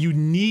 on you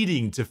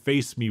needing to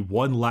face me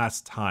one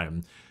last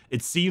time.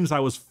 It seems I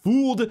was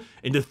fooled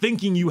into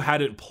thinking you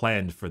hadn't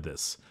planned for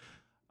this."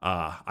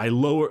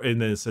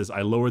 And then it says,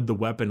 "I lowered the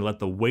weapon and let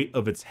the weight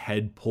of its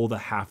head pull the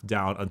haft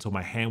down until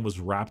my hand was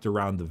wrapped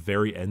around the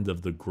very end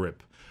of the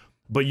grip.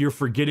 But you're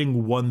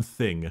forgetting one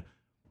thing."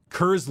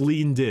 Kurz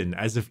leaned in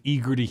as if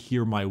eager to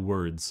hear my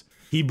words.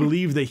 He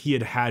believed that he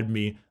had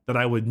me, that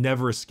I would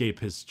never escape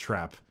his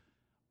trap.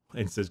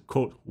 And says,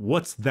 quote,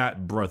 "What's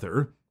that,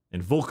 brother?"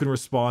 And Vulkan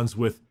responds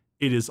with,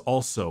 "It is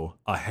also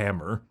a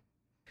hammer."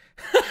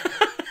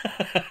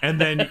 And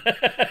then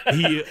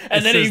he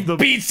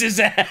beats his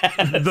ass.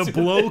 The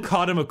blow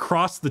caught him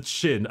across the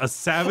chin, a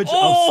savage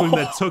Oh! upswing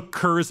that took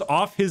Kurz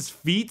off his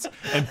feet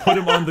and put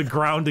him on the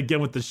ground again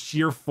with the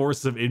sheer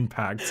force of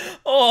impact.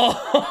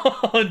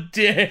 Oh,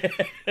 damn.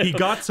 He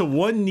got to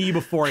one knee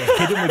before I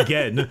hit him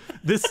again,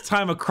 this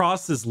time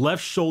across his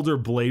left shoulder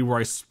blade where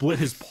I split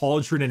his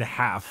pauldron in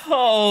half.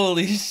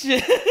 Holy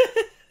shit.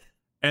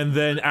 And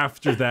then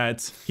after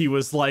that, he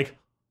was like,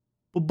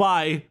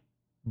 bye-bye,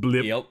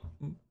 blip. Yep.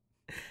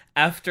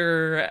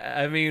 After,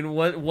 I mean,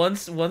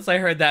 once I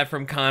heard that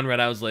from Conrad,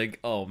 I was like,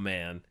 oh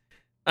man.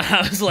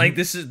 I was like,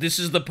 this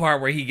is the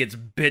part where he gets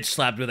bitch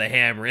slapped with a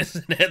hammer,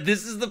 isn't it?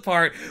 This is the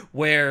part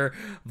where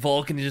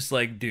Vulkan is just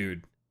like,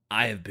 dude,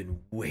 I have been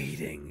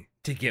waiting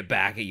to get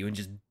back at you, and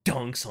just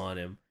dunks on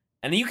him.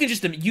 And you can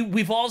just,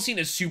 we've all seen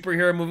a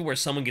superhero movie where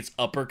someone gets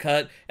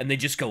uppercut and they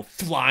just go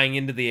flying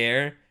into the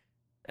air.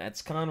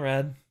 That's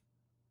Conrad.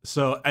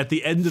 So at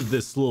the end of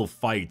this little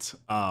fight,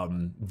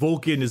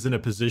 Vulkan is in a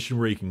position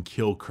where he can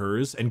kill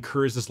Kurz, and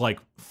Kurz is like,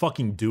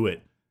 fucking do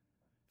it.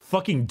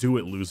 Fucking do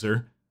it,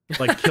 loser.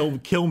 Like,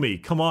 kill me.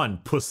 Come on,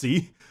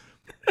 pussy.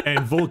 And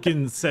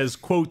Vulkan says,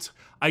 quote,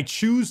 I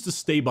choose to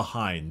stay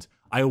behind.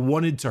 I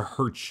wanted to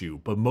hurt you,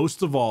 but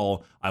most of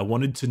all, I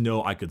wanted to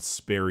know I could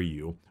spare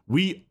you.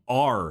 We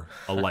are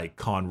alike,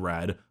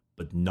 Conrad,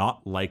 but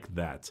not like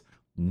that.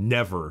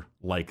 Never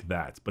like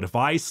that. But if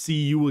I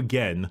see you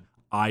again,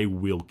 I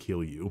will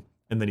kill you.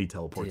 And then he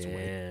teleports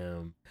away.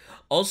 Damn.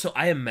 Also,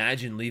 I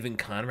imagine leaving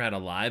Conrad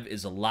alive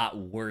is a lot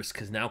worse,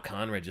 because now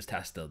Conrad just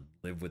has to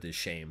live with his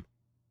shame.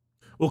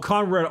 Well,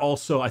 Conrad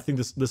also, I think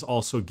this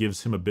also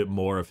gives him a bit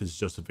more of his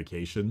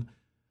justification.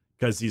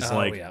 Because he's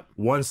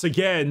once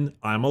again,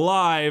 I'm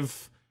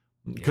alive.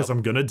 Because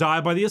I'm going to die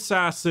by the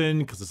assassin.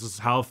 Because this is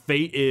how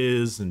fate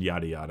is. And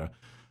yada yada.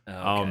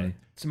 Okay.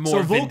 It's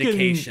more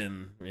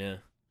vindication. Yeah.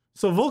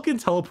 So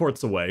Vulkan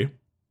teleports away.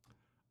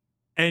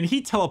 And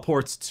he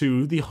teleports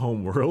to the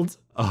homeworld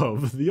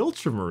of the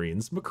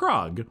Ultramarines,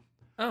 Macrog.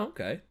 Oh,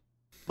 okay.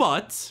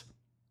 But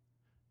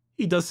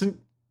he doesn't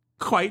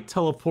quite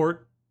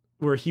teleport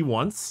where he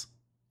wants.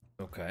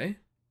 Okay.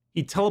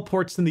 He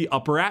teleports in the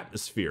upper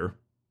atmosphere.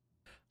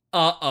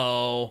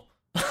 Uh-oh.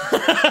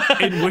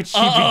 In which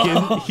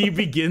he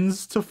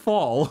begins to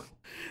fall.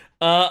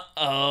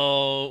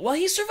 Uh-oh. Well,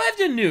 he survived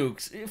a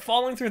nuke.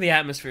 Falling through the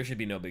atmosphere should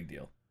be no big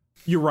deal.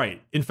 You're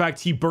right. In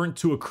fact, he burnt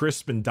to a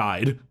crisp and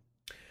died.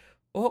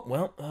 Oh,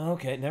 well,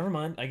 okay, never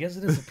mind. I guess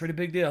it is a pretty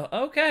big deal.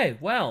 Okay,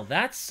 well,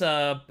 that's,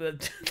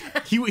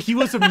 He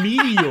was a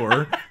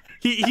meteor.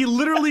 He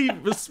literally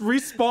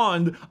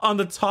respawned on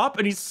the top,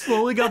 and he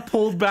slowly got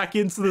pulled back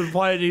into the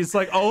planet. He's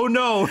like, oh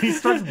no, he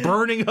starts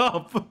burning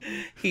up.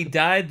 He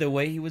died the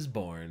way he was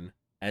born,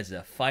 as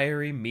a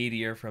fiery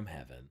meteor from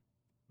heaven.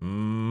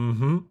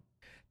 Mm-hmm.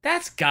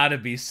 That's gotta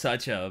be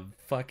such a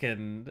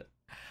fucking...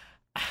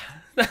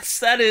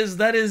 That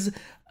is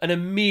an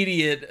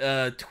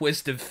immediate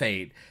twist of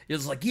fate.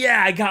 It's like,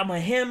 yeah, I got my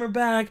hammer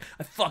back.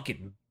 I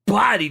fucking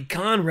bodied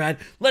Conrad.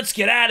 Let's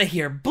get out of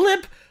here.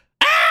 Blip.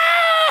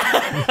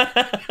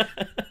 Ah!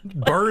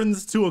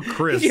 Burns to a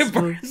crisp. Yeah,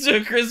 burns to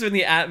a crisp in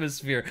the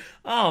atmosphere.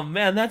 Oh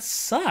man, that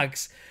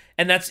sucks.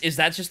 And is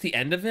that just the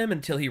end of him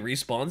until he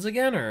respawns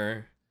again,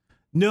 or?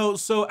 No,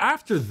 so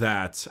after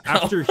that,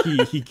 after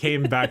he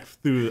came back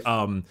through,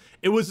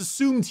 it was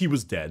assumed he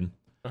was dead.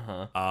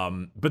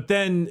 But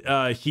then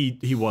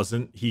he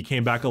wasn't. He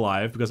came back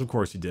alive because of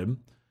course he did.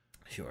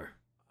 Sure.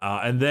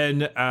 And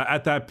then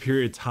at that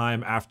period of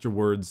time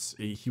afterwards,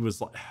 he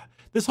was like,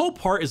 this whole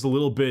part is a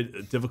little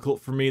bit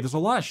difficult for me. There's a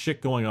lot of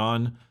shit going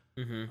on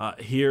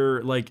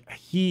here. Like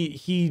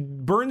he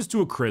burns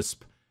to a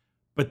crisp,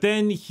 but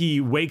then he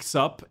wakes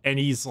up and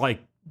he's like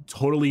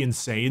totally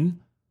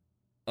insane.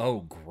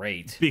 Oh,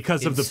 great.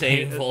 Because of the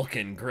pain.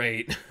 Vulkan,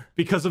 great.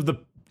 Because of the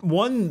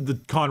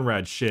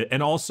Conrad shit,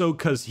 and also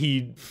because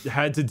he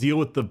had to deal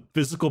with the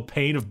physical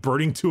pain of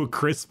burning to a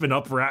crisp in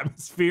upper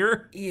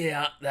atmosphere.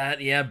 Yeah,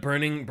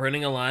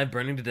 burning alive,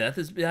 burning to death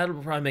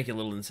that'll probably make you a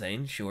little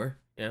insane. Sure,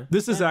 yeah.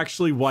 This is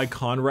actually why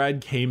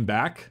Conrad came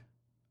back,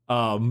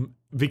 and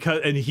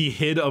he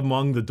hid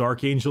among the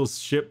Dark Angel's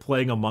ship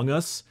playing Among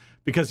Us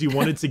because he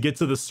wanted to get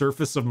to the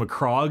surface of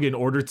Macrog in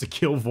order to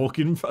kill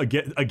Vulkan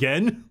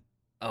again.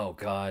 Oh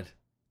God.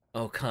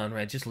 Oh,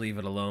 Conrad, just leave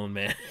it alone,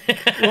 man.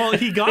 Well,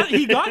 he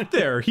got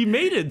there. He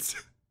made it.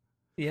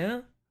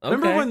 Yeah. Okay.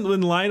 Remember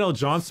when Lionel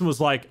Johnson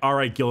was like, all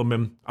right,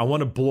 Gilliman, I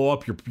want to blow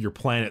up your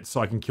planet so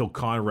I can kill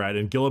Conrad.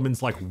 And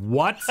Gilliman's like,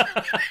 what?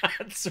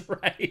 That's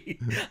right.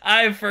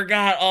 I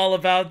forgot all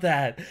about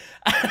that.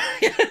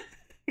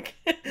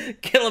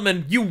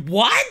 Gilliman, you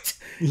what?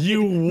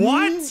 You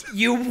what?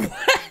 You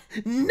what?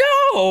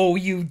 No,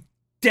 you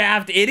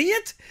daft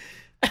idiot.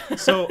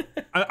 So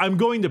I'm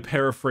going to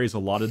paraphrase a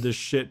lot of this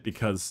shit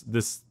because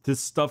this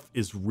stuff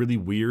is really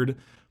weird.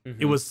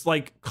 It was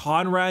like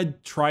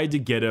Conrad tried to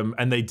get him,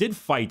 and they did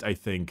fight, I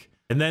think.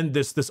 And then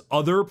this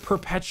other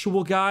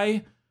Perpetual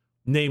guy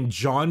named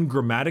John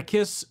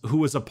Grammaticus, who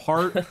was a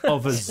part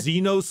of a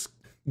Xenos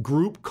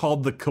group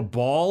called the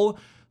Cabal,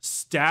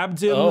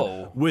 stabbed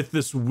him with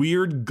this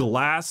weird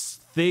glass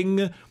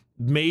thing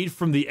made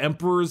from the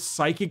Emperor's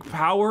psychic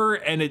power,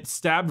 and it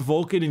stabbed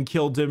Vulkan and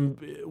killed him.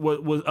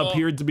 What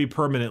appeared to be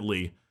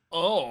permanently.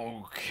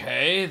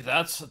 Okay,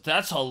 that's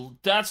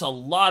a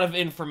lot of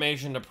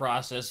information to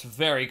process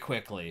very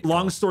quickly.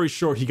 Long story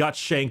short, he got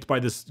shanked by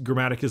this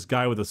Grammaticus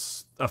guy with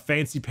a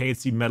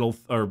fancy metal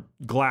or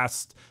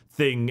glass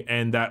thing,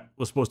 and that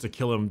was supposed to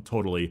kill him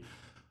totally.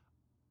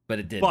 But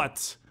it didn't.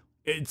 But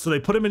so they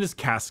put him in his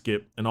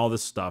casket and all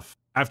this stuff.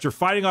 After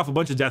fighting off a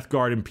bunch of Death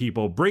Guard and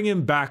people, bring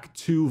him back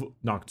to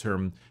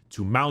Nocturne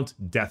to mount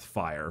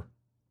Deathfire.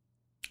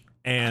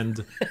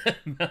 And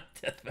Mount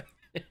Deathfire.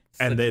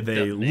 And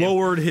they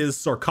lowered his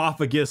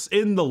sarcophagus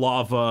in the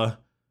lava,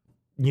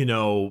 you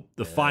know,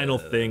 the final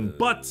thing.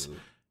 But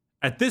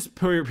at this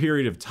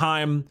period of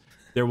time,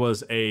 there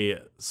was a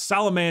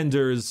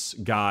Salamanders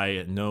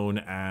guy known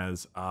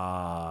as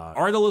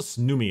Ardalus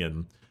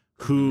Numian,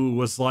 who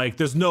was like,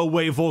 there's no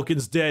way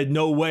Vulcan's dead,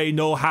 no way,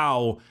 no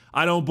how,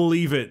 I don't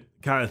believe it,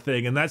 kind of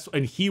thing.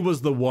 And he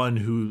was the one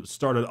who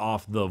started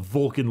off the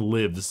Vulcan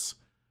lives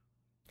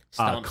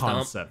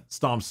concept.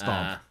 Stomp.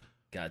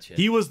 Gotcha.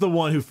 He was the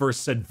one who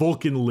first said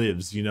Vulcan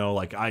lives, you know,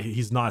 like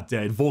he's not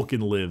dead,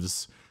 Vulcan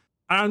lives.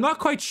 I'm not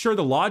quite sure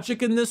the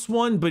logic in this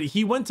one, but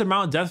he went to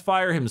Mount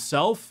Deathfire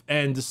himself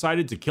and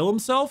decided to kill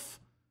himself.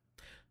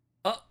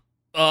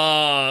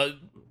 By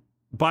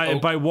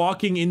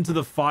walking into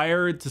the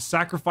fire to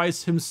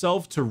sacrifice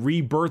himself to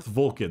rebirth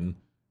Vulcan.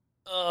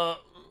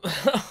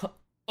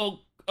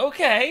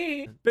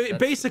 Okay.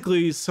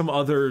 Basically, some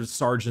other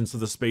sergeants of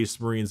the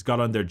Space Marines got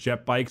on their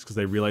jet bikes because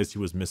they realized he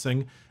was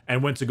missing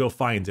and went to go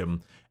find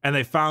him. And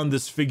they found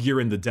this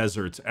figure in the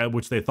desert,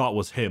 which they thought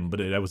was him, but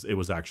it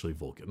was actually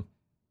Vulcan.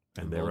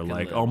 And they were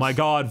like, oh my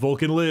god,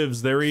 Vulcan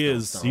lives. There he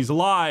is. He's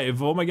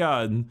alive. Oh my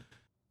god.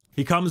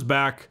 He comes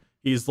back.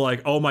 He's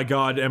like, oh my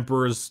god,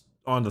 Emperor's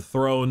on the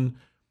throne.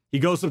 He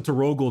goes up to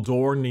Rogel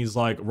Dorn and he's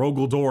like,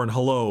 Rogel Dorn,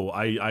 hello.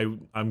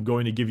 I'm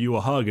going to give you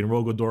a hug. And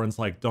Rogel Dorn's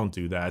like, don't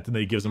do that. And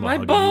then he gives him a hug.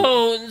 My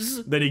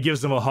bones! Then he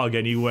gives him a hug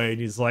anyway.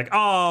 And he's like,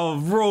 oh,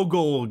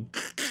 Rogel.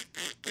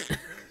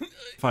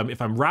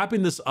 If I'm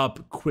wrapping this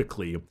up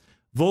quickly,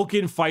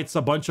 Vulcan fights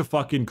a bunch of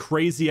fucking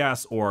crazy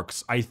ass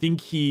orcs. I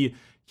think he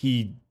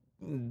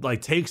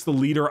like takes the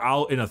leader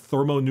out in a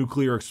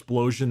thermonuclear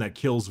explosion that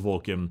kills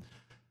Vulcan.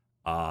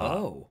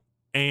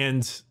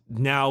 And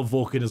now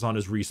Vulcan is on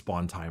his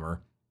respawn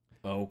timer.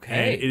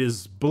 Okay. And it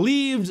is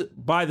believed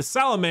by the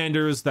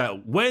Salamanders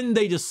that when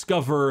they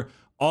discover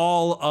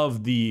all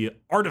of the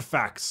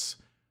artifacts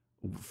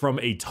from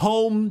a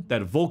tome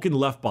that Vulcan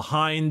left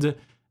behind,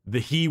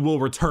 he will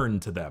return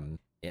to them.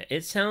 Yeah,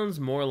 it sounds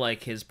more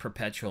like his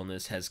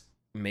perpetualness has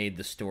made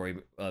the story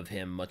of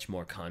him much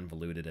more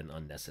convoluted and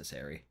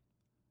unnecessary.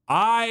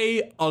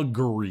 I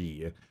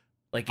agree.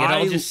 Like, it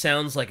all just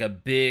sounds like a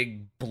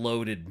big,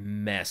 bloated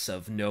mess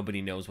of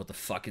nobody knows what the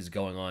fuck is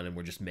going on, and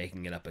we're just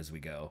making it up as we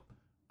go.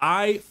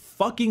 I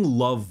fucking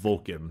love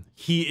Vulcan.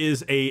 He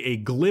is a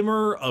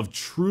glimmer of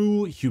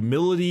true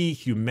humility,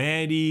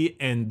 humanity,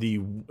 and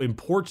the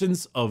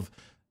importance of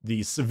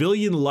the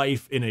civilian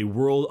life in a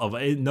world of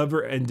a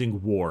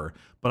never-ending war.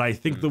 But I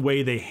think the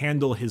way they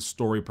handle his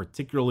story,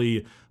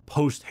 particularly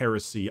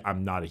post-Heresy,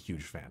 I'm not a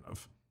huge fan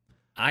of.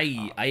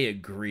 I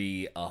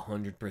agree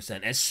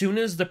 100%. As soon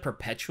as the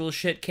Perpetual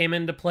shit came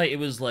into play, it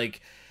was like,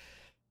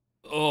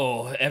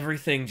 oh,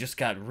 everything just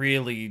got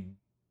really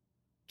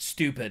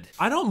stupid.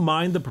 I don't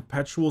mind the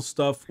Perpetual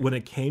stuff when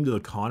it came to the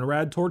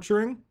Conrad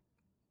torturing.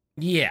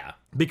 Yeah.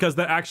 Because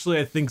that actually,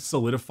 I think,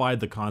 solidified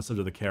the concept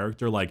of the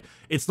character. Like,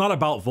 it's not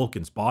about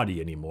Vulcan's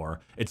body anymore.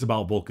 It's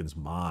about Vulcan's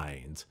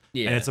mind.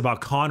 Yeah. And it's about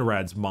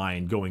Conrad's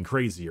mind going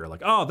crazier.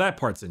 Like, oh, that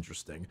part's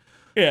interesting.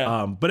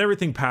 Yeah. But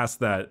everything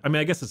past that, I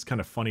mean, I guess it's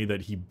kind of funny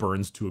that he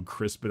burns to a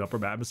crisp in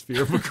upper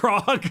atmosphere of a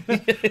Krog.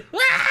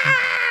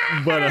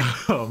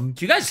 But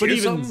do you guys hear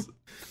something?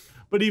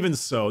 But even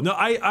so, no,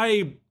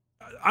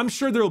 I'm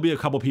sure there will be a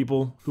couple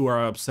people who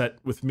are upset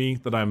with me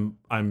that I'm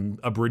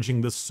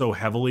abridging this so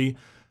heavily,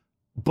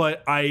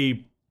 but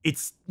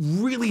it's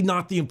really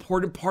not the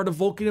important part of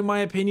Vulcan, in my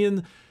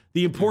opinion.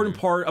 The important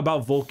part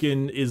about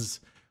Vulcan is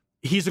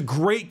he's a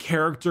great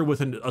character with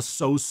a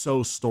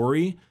so-so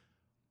story.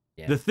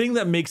 Yeah. The thing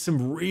that makes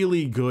him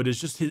really good is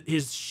just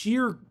his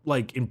sheer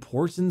like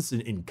importance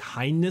and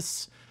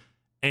kindness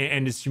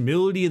and his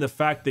humility, and the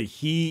fact that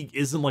he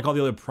isn't like all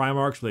the other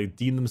Primarchs where they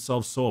deem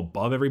themselves so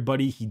above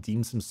everybody. He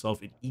deems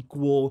himself an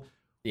equal.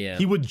 Yeah.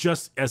 He would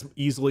just as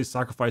easily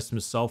sacrifice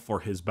himself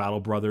for his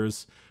battle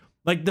brothers.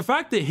 Like, the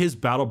fact that his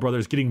battle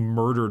brothers getting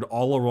murdered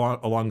all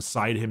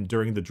alongside him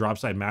during the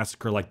Dropside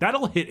Massacre, like,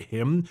 that'll hit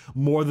him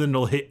more than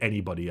it'll hit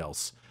anybody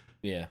else.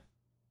 Yeah.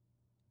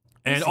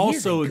 And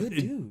also,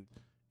 it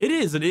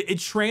is, and it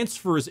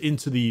transfers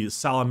into the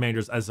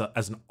Salamanders as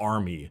an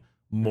army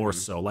more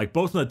so. Like,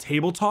 both on the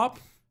tabletop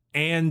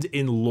and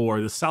in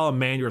lore, the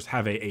Salamanders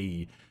have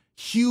a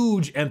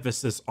huge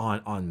emphasis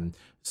on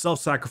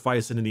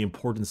self-sacrifice and in the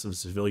importance of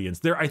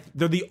civilians. They're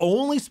the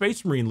only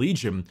Space Marine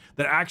Legion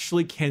that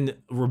actually can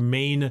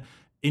remain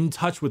in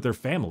touch with their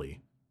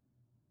family.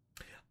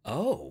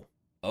 Oh.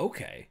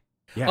 Okay.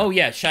 Yeah. Oh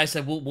yeah, Shai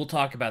said we'll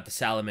talk about the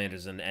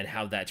salamanders and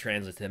how that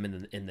translates to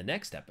them in the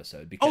next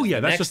episode. Because Oh yeah,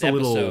 the that's next just a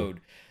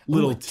episode,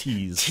 little Ooh,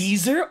 tease.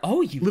 Teaser?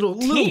 Oh you Little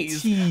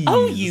tease. tease.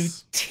 Oh you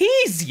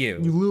tease you.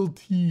 You little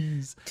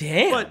tease.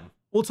 Damn. But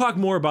we'll talk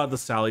more about the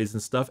Sallies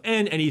and stuff,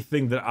 and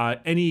anything that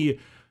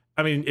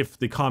I mean, if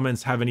the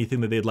comments have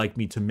anything that they'd like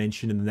me to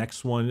mention in the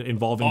next one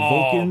involving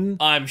Vulkan.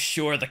 I'm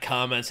sure the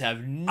comments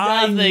have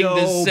nothing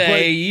to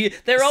say.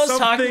 They're always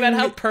talking about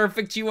how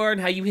perfect you are and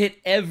how you hit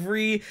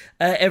every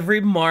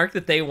mark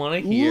that they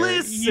want to hear.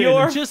 Listen,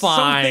 you're just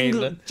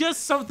fine.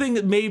 something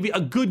that maybe a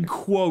good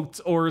quote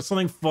or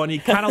something funny,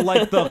 kind of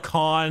like the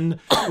Khan,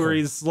 where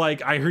he's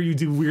like, "I heard you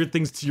do weird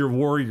things to your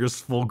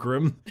warriors,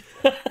 Fulgrim."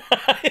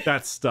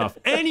 That stuff.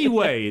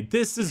 Anyway,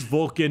 this is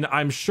Vulkan.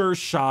 I'm sure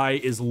Shai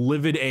is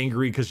livid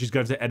angry because she's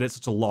going to edit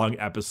such a long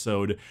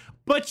episode.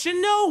 But you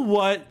know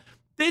what?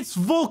 It's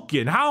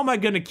Vulkan. How am I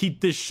going to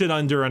keep this shit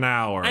under an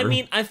hour? I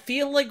mean, I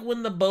feel like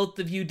when the both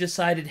of you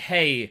decided,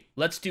 hey,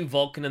 let's do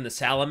Vulkan and the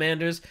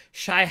Salamanders,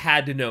 Shai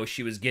had to know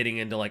she was getting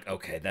into like,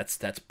 okay, that's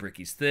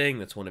Bricky's thing.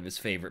 That's one of his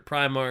favorite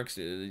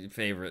Primarchs,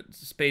 favorite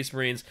Space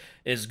Marines.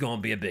 Is going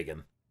to be a big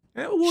one.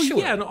 Well, sure.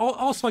 Yeah, and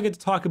also I get to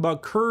talk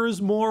about Kurz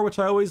more, which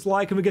I always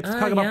like, and we get to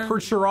talk about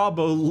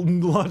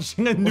Perturabo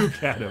launching a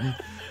nuke at him.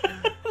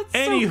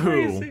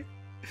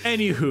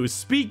 Anywho,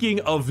 speaking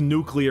of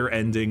nuclear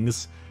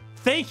endings,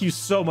 thank you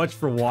so much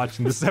for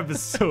watching this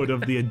episode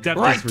of the Adeptus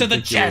Right to the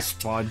Ridiculous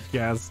chest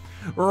podcast.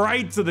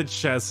 Right to the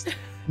chest.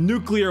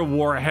 Nuclear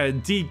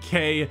warhead,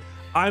 DK.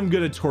 I'm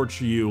gonna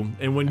torture you,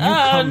 and when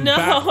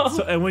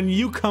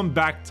you come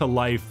back to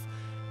life,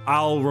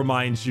 I'll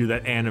remind you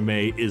that anime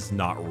is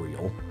not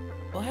real.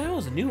 Well, I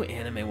always knew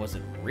anime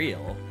wasn't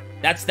real.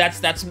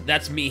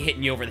 That's me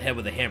hitting you over the head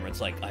with a hammer. It's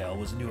like, I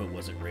always knew it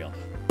wasn't real.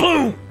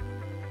 Boom!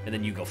 And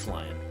then you go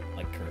flying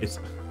like Kurz.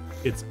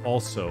 It's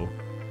also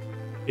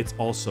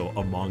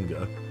a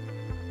manga.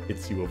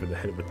 Hits you over the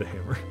head with the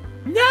hammer.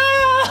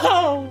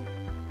 No!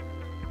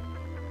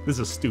 This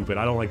is stupid.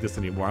 I don't like this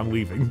anymore. I'm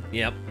leaving.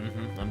 Yep.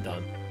 I'm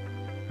done.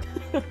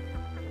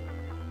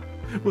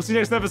 We'll see you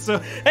next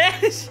episode.